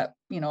work that,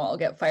 I'll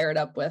get fired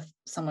up with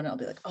someone and I'll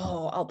be like,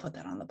 oh, I'll put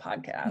that on the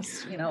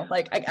podcast.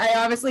 Like I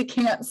obviously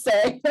can't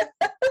say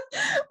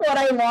what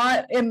I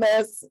want in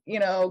this,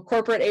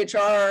 corporate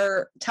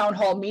HR town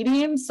hall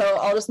meeting. So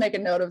I'll just make a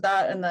note of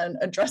that and then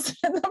address it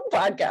in the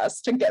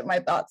podcast to get my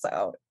thoughts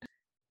out.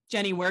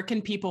 Jenny, where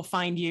can people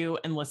find you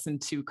and listen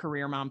to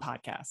Career Mom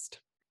Podcast?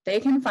 They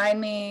can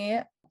find me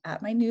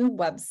at my new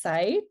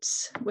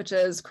website, which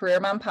is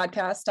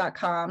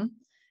careermompodcast.com.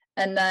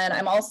 And then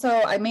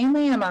I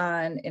mainly am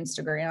on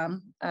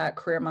Instagram at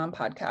Career Mom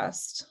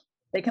Podcast.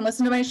 They can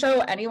listen to my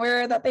show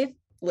anywhere that they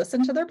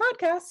listen to their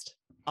podcast.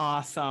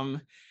 Awesome.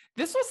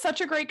 This was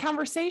such a great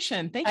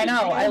conversation. Thank you. I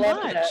know. I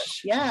loved it.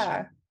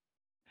 Yeah.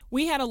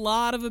 We had a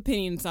lot of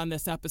opinions on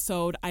this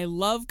episode. I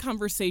love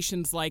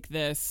conversations like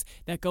this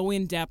that go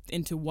in depth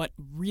into what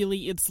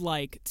really it's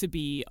like to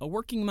be a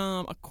working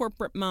mom, a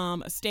corporate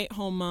mom, a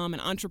stay-at-home mom, an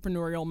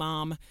entrepreneurial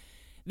mom.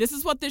 This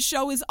is what this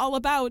show is all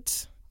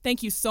about.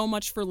 Thank you so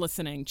much for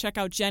listening. Check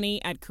out Jenny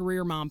at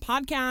Career Mom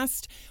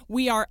Podcast.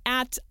 We are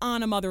at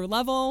On a Mother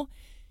Level.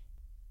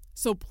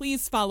 So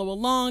please follow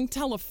along.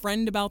 Tell a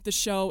friend about the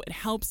show. It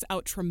helps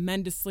out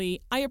tremendously.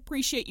 I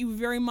appreciate you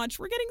very much.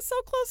 We're getting so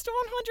close to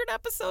 100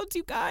 episodes,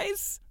 you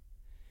guys.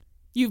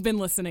 You've been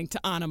listening to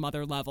On a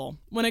Mother Level.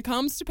 When it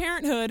comes to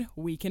parenthood,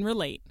 we can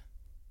relate.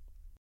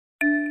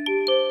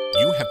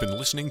 You have been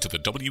listening to the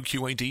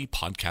WQAD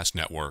Podcast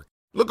Network.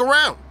 Look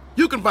around.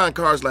 You can find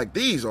cars like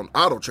these on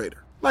AutoTrader,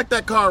 like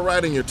that car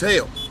riding your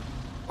tail.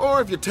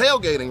 Or if you're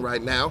tailgating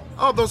right now,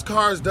 all those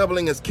cars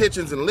doubling as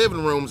kitchens and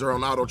living rooms are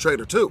on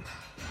AutoTrader too.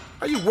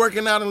 Are you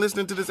working out and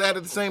listening to this ad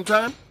at the same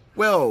time?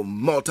 Well,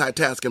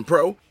 multitasking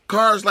pro,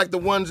 cars like the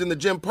ones in the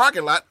gym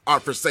parking lot are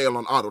for sale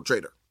on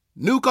AutoTrader.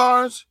 New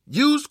cars,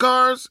 used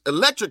cars,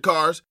 electric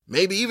cars,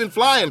 maybe even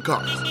flying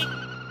cars.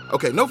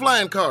 Okay, no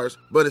flying cars,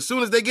 but as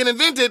soon as they get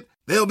invented,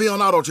 they'll be on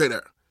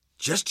AutoTrader.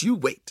 Just you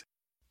wait.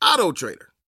 AutoTrader.